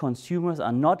most consumers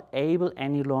are not able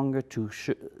any longer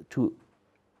to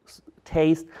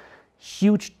taste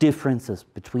huge differences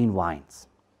between wines.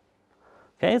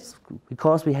 Okay, it's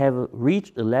because we have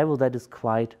reached a level that is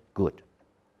quite good.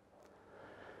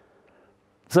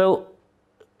 So,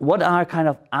 what are kind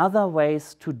of other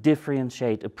ways to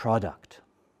differentiate a product?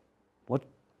 What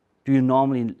do you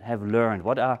normally have learned?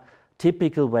 What are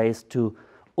typical ways to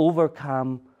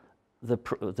overcome the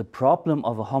problem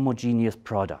of a homogeneous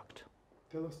product?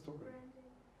 Tell a story.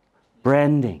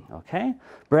 Branding, okay?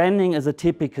 Branding is a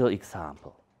typical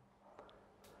example.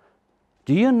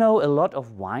 Do you know a lot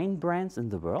of wine brands in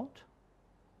the world?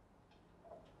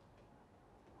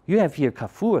 You have here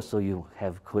Carrefour, so you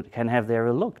can have there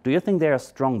a look. Do you think they are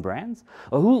strong brands?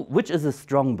 Or which is a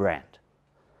strong brand?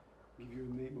 Give you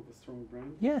a name of a strong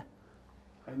brand? Yeah.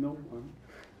 I know one.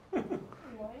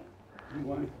 Why?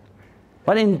 Why?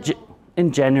 But in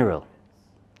general.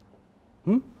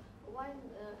 Wine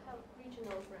have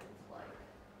regional brands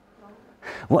like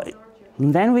Well,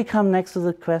 Georgian. then we come next to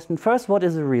the question, first, what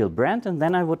is a real brand? And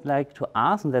then I would like to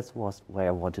ask, and that was where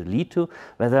I want to lead to,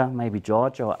 whether maybe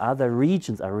Georgia or other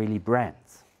regions are really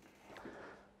brands.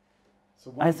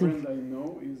 So one brand I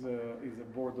know is a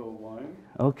Bordeaux wine.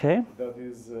 Okay. That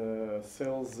is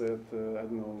sells at I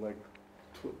don't know, like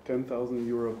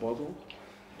 €10,000 a bottle.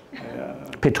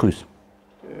 Petrus.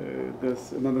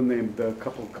 There's another name, the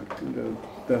couple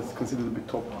that's considered a bit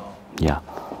top. Yeah.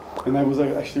 And I was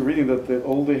actually reading that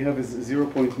all they have is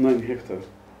 0.9 hectare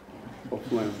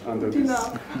of land under this.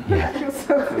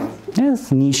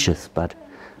 Yes, niches, but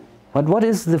what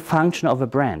is the function of a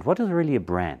brand? What is really a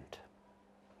brand?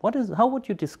 How would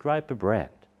you describe a brand?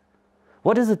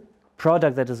 What is a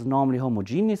product that is normally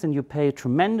homogeneous and you pay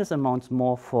tremendous amounts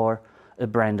more for a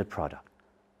branded product?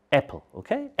 Apple,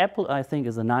 okay? Apple, I think,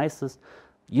 is the nicest.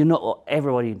 You know,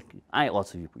 everybody, I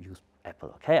also use Apple,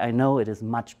 okay? I know it is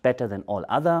much better than all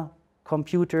other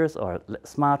computers or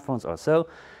smartphones or so,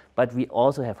 but we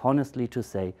also have honestly to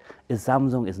say, a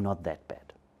Samsung is not that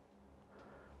bad.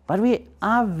 But we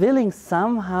are willing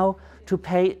somehow to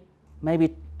pay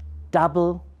maybe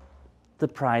double the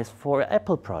price for an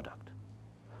Apple product.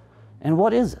 And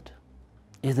what is it?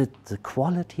 Is it the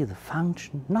quality, the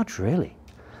function? Not really.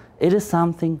 It is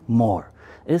something more.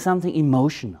 It is something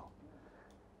emotional.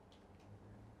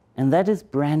 And that is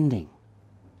branding.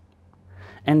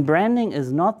 And branding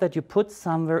is not that you put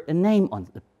somewhere a name on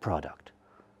the product.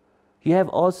 You have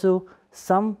also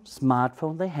some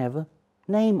smartphone, they have a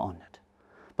name on it.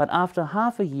 But after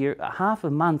half a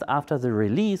month after the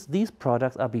release, these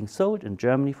products are being sold in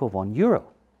Germany for €1.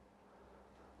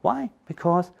 Why?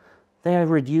 Because they are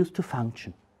reduced to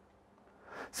function.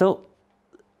 So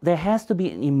there has to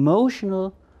be an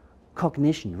emotional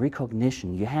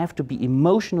recognition. You have to be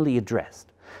emotionally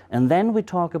addressed. And then we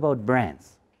talk about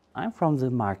brands. I'm from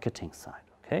the marketing side,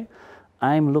 okay?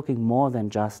 I'm looking more than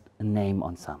just a name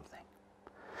on something.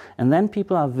 And then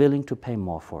people are willing to pay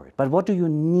more for it. But what do you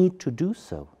need to do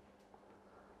so?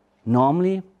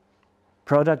 Normally,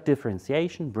 product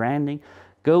differentiation, branding,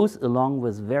 goes along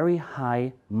with very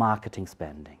high marketing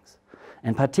spendings.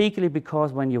 And particularly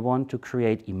because when you want to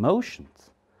create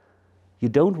emotions, you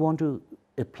don't want to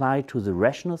apply to the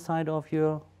rational side of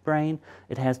your brain.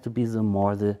 It has to be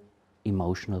the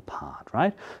emotional part,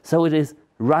 right? So it is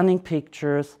running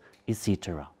pictures,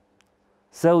 etc.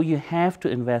 So you have to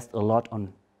invest a lot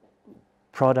on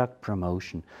product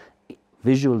promotion,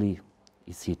 visually,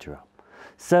 etc.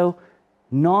 So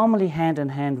normally hand in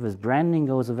hand with branding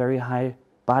goes a very high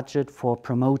budget for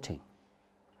promoting.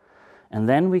 And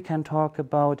then we can talk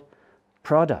about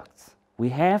products. We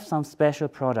have some special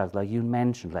products, like you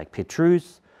mentioned, like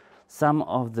Petrus, some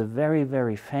of the very,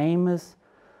 very famous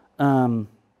grand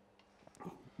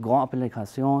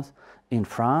applications in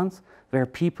France, where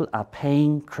people are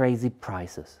paying crazy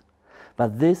prices.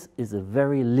 But this is a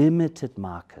very limited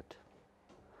market.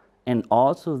 And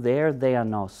also there, they are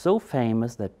now so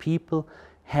famous that people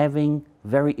having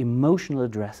very emotional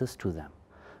addresses to them.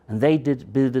 And they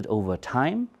did build it over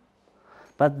time,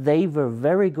 but they were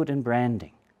very good in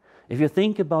branding. If you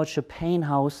think about champagne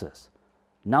houses,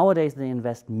 nowadays they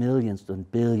invest millions and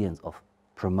billions of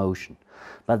promotion,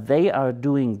 but they are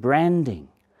doing branding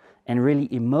and really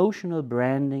emotional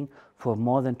branding for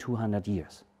more than 200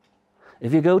 years.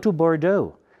 If you go to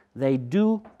Bordeaux, they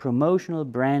do promotional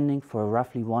branding for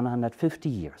roughly 150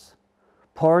 years.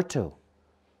 Porto,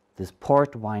 this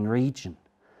port wine region,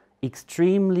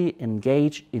 extremely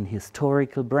engaged in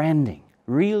historical branding,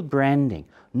 real branding,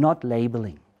 not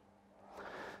labeling.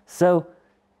 So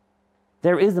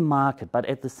there is a market, but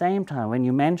at the same time, when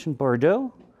you mention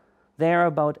Bordeaux, there are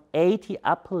about 80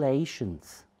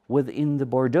 appellations within the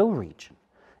Bordeaux region.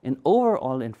 And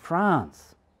overall in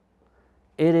France,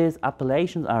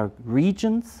 appellations are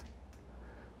regions,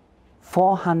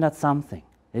 400 something.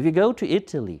 If you go to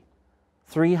Italy,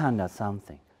 300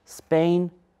 something. Spain,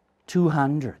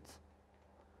 200.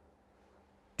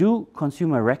 Do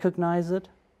consumers recognize it?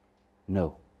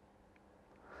 No.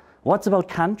 What's about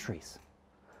countries?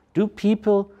 Do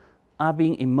people are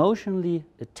being emotionally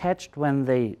attached when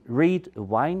they read a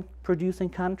wine-producing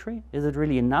country? Is it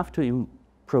really enough to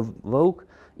provoke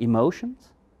emotions?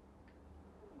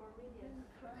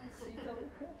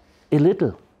 A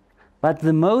little. But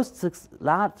the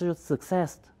largest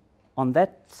success on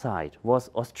that side was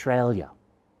Australia.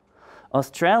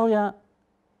 Australia,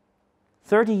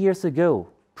 30 years ago,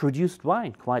 produced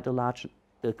wine, quite a large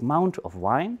amount of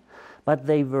wine, but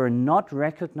they were not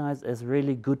recognized as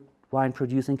really good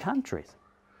wine-producing countries.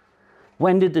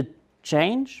 When did it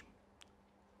change?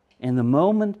 In the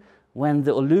moment when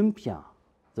the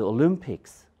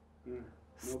Olympics,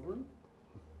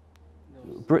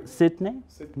 Sydney,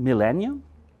 Millennium,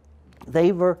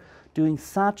 they were doing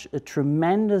such a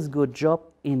tremendous good job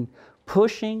in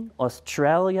pushing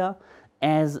Australia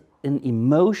as an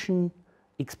emotion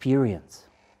experience.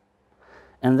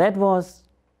 And that was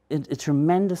a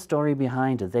tremendous story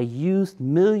behind it. They used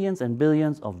millions and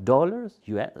billions of dollars,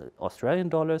 Australian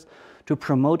dollars, to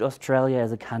promote Australia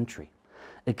as a country.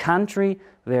 A country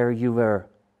where you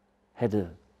had an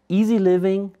easy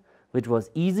living, which was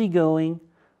easygoing,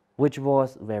 which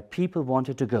was where people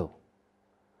wanted to go.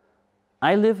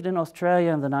 I lived in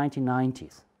Australia in the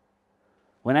 1990s.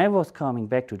 When I was coming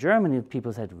back to Germany,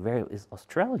 people said, "Where is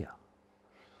Australia?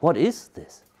 What is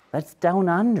this? That's down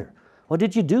under. What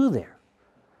did you do there?"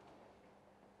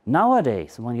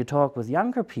 Nowadays, when you talk with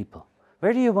younger people,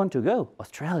 where do you want to go?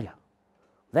 Australia.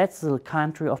 That's the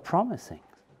country of promising.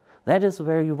 That is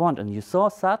where you want. And you saw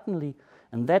suddenly,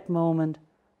 in that moment,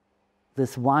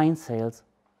 this wine sales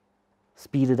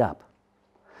speeded up.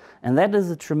 And that is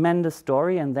a tremendous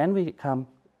story. And then we come,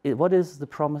 what is the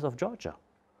promise of Georgia?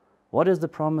 What is the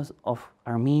promise of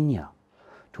Armenia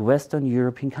to Western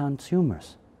European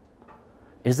consumers?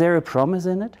 Is there a promise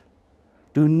in it?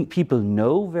 Do people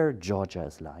know where Georgia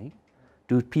is lying?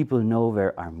 Do people know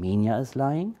where Armenia is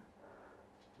lying?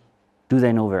 Do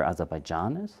they know where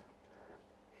Azerbaijan is?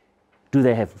 Do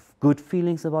they have good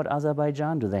feelings about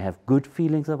Azerbaijan? Do they have good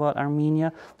feelings about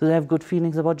Armenia? Do they have good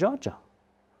feelings about Georgia?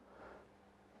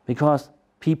 Because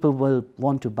people will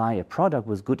want to buy a product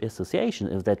with good association,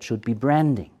 if that should be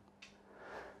branding.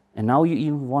 And now you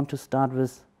even want to start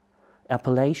with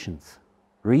appellations,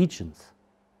 regions,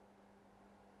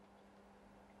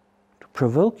 to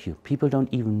provoke you. People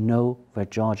don't even know where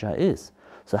Georgia is.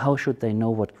 So how should they know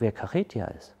where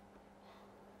Kakhètia is?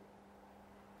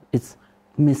 It's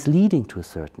misleading to a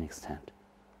certain extent,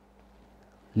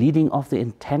 leading off the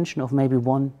intention of maybe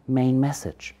one main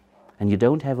message. And you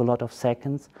don't have a lot of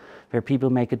seconds where people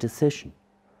make a decision.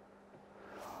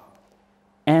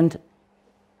 And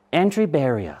entry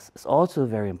barriers is also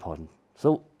very important.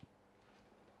 So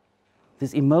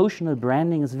This emotional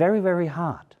branding is very, very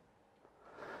hard.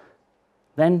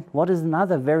 Then what is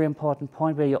another very important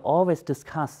point where you always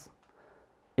discuss?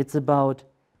 It's about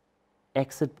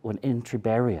exit and entry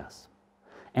barriers.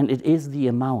 And it is the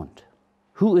amount.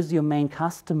 Who is your main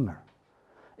customer?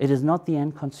 It is not the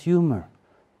end consumer.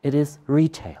 It is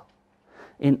retail.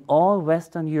 In all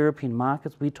Western European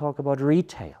markets, we talk about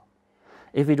retail.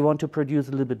 If we want to produce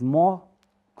a little bit more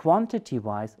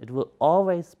quantity-wise, it will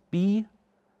always be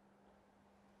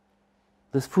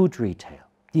this food retail,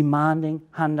 demanding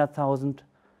 100,000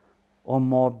 or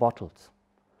more bottles.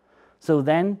 So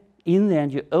then, in the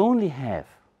end, you only have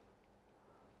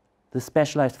the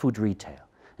specialized food retail.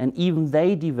 And even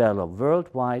they develop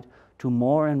worldwide to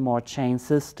more and more chain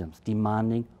systems,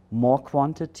 demanding more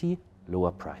quantity,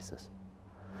 lower prices.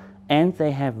 And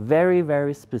they have very,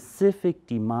 very specific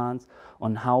demands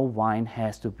on how wine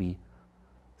has to be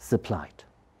supplied.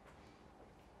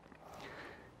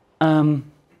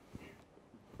 And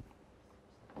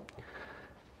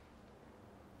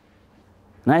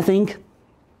I think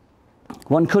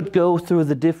one could go through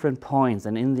the different points,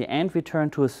 and in the end we turn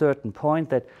to a certain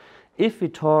point that if we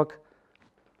talk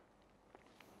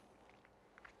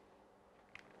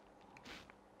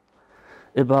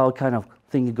about kind of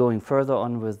thinking going further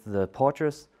on with the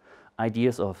Porter's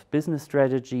ideas of business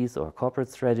strategies or corporate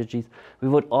strategies, we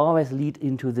would always lead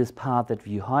into this part that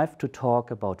you have to talk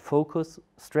about focus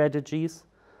strategies.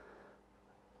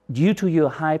 Due to your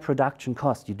high production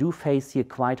cost, you do face here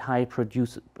quite high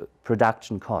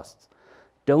production costs.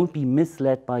 Don't be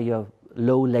misled by your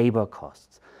low labor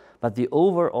costs. But the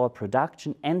overall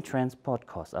production and transport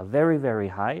costs are very, very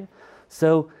high.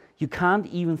 So you can't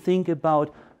even think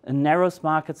about a narrow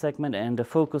market segment and a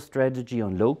focus strategy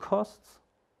on low costs,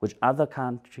 which other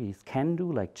countries can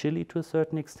do, like Chile to a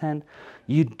certain extent.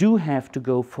 You do have to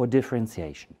go for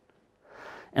differentiation.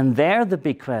 And there the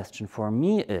big question for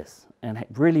me is, and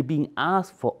really being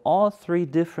asked for all three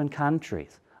different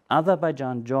countries,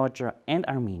 Azerbaijan, Georgia, and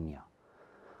Armenia,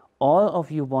 all of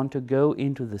you want to go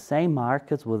into the same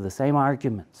markets with the same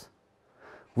arguments.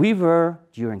 We were,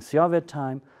 during Soviet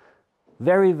time,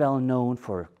 very well known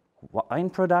for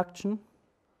wine production.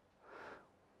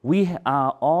 We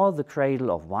are all the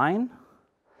cradle of wine.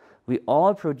 We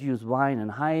all produce wine in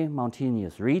high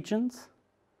mountainous regions.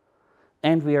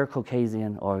 And we are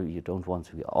Caucasian, or you don't want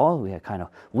to be all,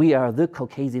 we are the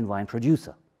Caucasian wine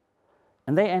producer.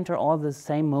 And they enter all the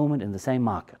same moment in the same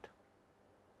market.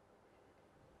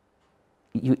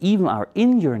 You even are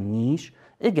in your niche,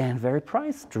 again, very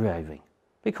price driving,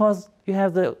 because you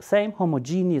have the same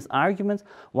homogeneous arguments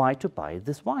why to buy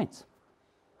these wines.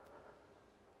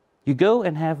 You go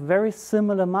and have very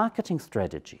similar marketing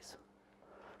strategies,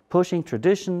 pushing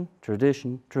tradition,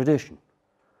 tradition, tradition.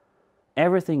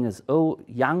 Everything is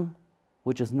young,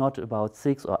 which is not about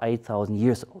 6,000 or 8,000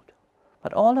 years old.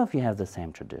 But all of you have the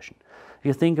same tradition. If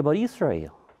you think about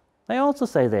Israel, they also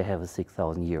say they have a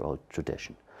 6,000-year-old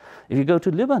tradition. If you go to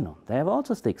Lebanon, they have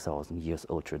also 6,000 years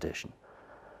old tradition.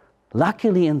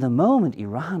 Luckily, in the moment,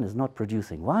 Iran is not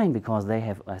producing wine because they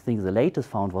have, I think the latest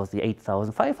found was the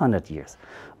 8,500 years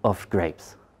of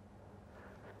grapes.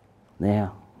 They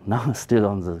are now still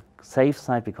on the safe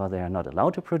side because they are not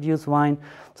allowed to produce wine,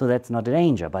 so that's not a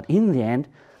danger. But in the end,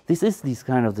 this is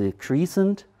kind of the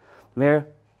crescent where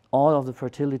all of the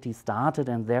fertility started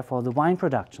and therefore the wine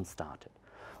production started.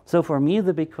 So for me,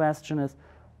 the big question is,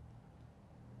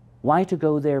 why to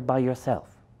go there by yourself?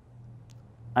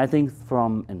 I think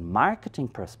from a marketing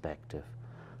perspective,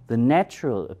 the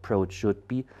natural approach should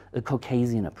be a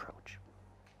Caucasian approach.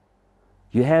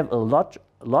 You have a lot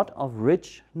of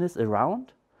richness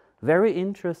around, very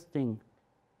interesting,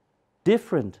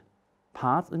 different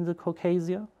parts in the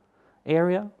Caucasia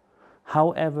area.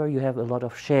 However, you have a lot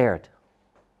of shared.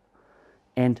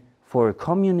 And for a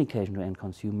communication to end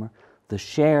consumer, the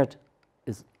shared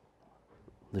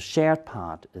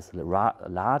part is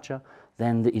larger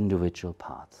than the individual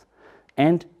parts.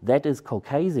 And that is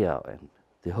Caucasia, and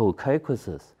the whole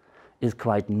Caucasus is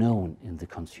quite known in the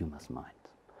consumer's mind.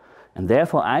 And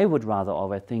therefore, I would rather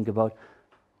always think about,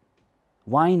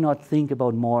 why not think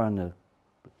about more on a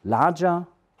larger,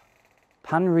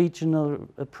 pan-regional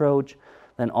approach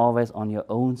than always on your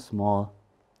own small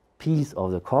piece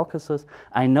of the Caucasus.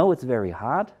 I know it's very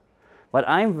hard, but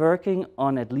I'm working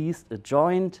on at least a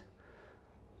joint.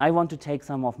 I want to take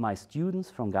some of my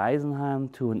students from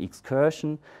Geisenheim to an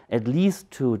excursion, at least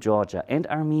to Georgia and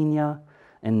Armenia,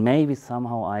 and maybe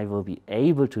somehow I will be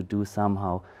able to do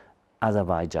somehow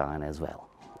Azerbaijan as well.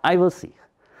 I will see.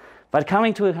 But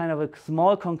coming to a kind of a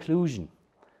small conclusion,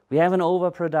 we have an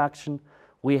overproduction,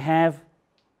 we have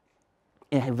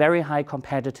a very high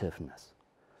competitiveness.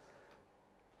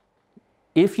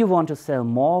 If you want to sell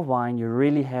more wine, you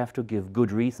really have to give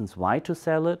good reasons why to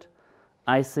sell it.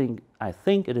 I think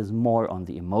it is more on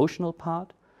the emotional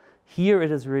part. Here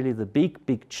it is really the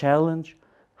big challenge,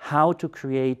 how to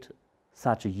create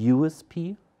such a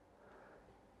USP.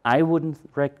 I wouldn't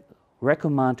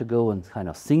recommend to go in kind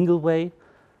of single way,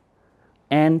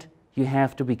 and you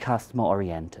have to be customer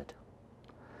oriented.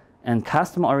 And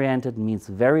customer oriented means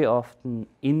very often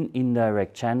in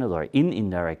indirect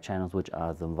channels, which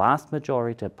are the vast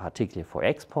majority, particularly for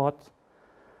exports.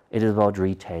 It is about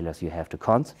retailers you have to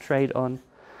concentrate on.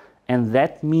 And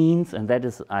that means, and that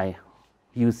is, I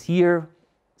use here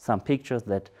some pictures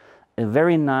that a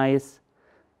very nice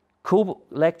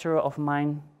co-lecturer of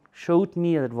mine showed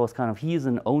me. That was kind of, he is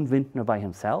an own vintner by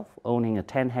himself, owning a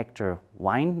 10-hectare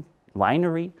wine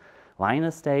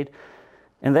estate.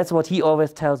 And that's what he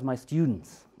always tells my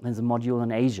students in the module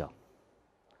on Asia.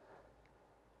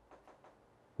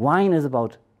 Wine is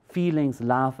about feelings,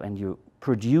 love, and you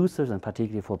producers, and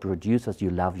particularly for producers, you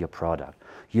love your product.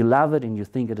 You love it and you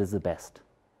think it is the best.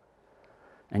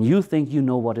 And you think you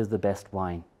know what is the best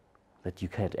wine that you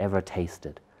had ever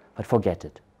tasted. But forget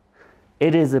it.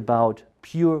 It is about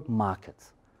pure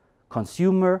markets.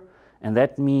 Consumer, and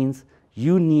that means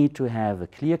you need to have a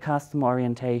clear customer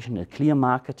orientation, a clear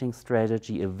marketing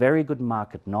strategy, a very good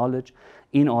market knowledge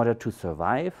in order to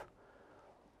survive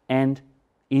and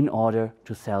in order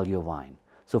to sell your wine.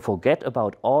 So forget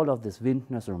about all of this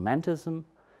vintner's romanticism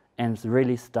and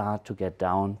really start to get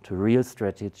down to real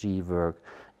strategy work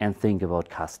and think about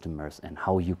customers and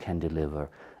how you can deliver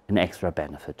an extra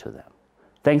benefit to them.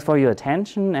 Thanks for your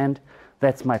attention, and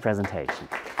that's my presentation.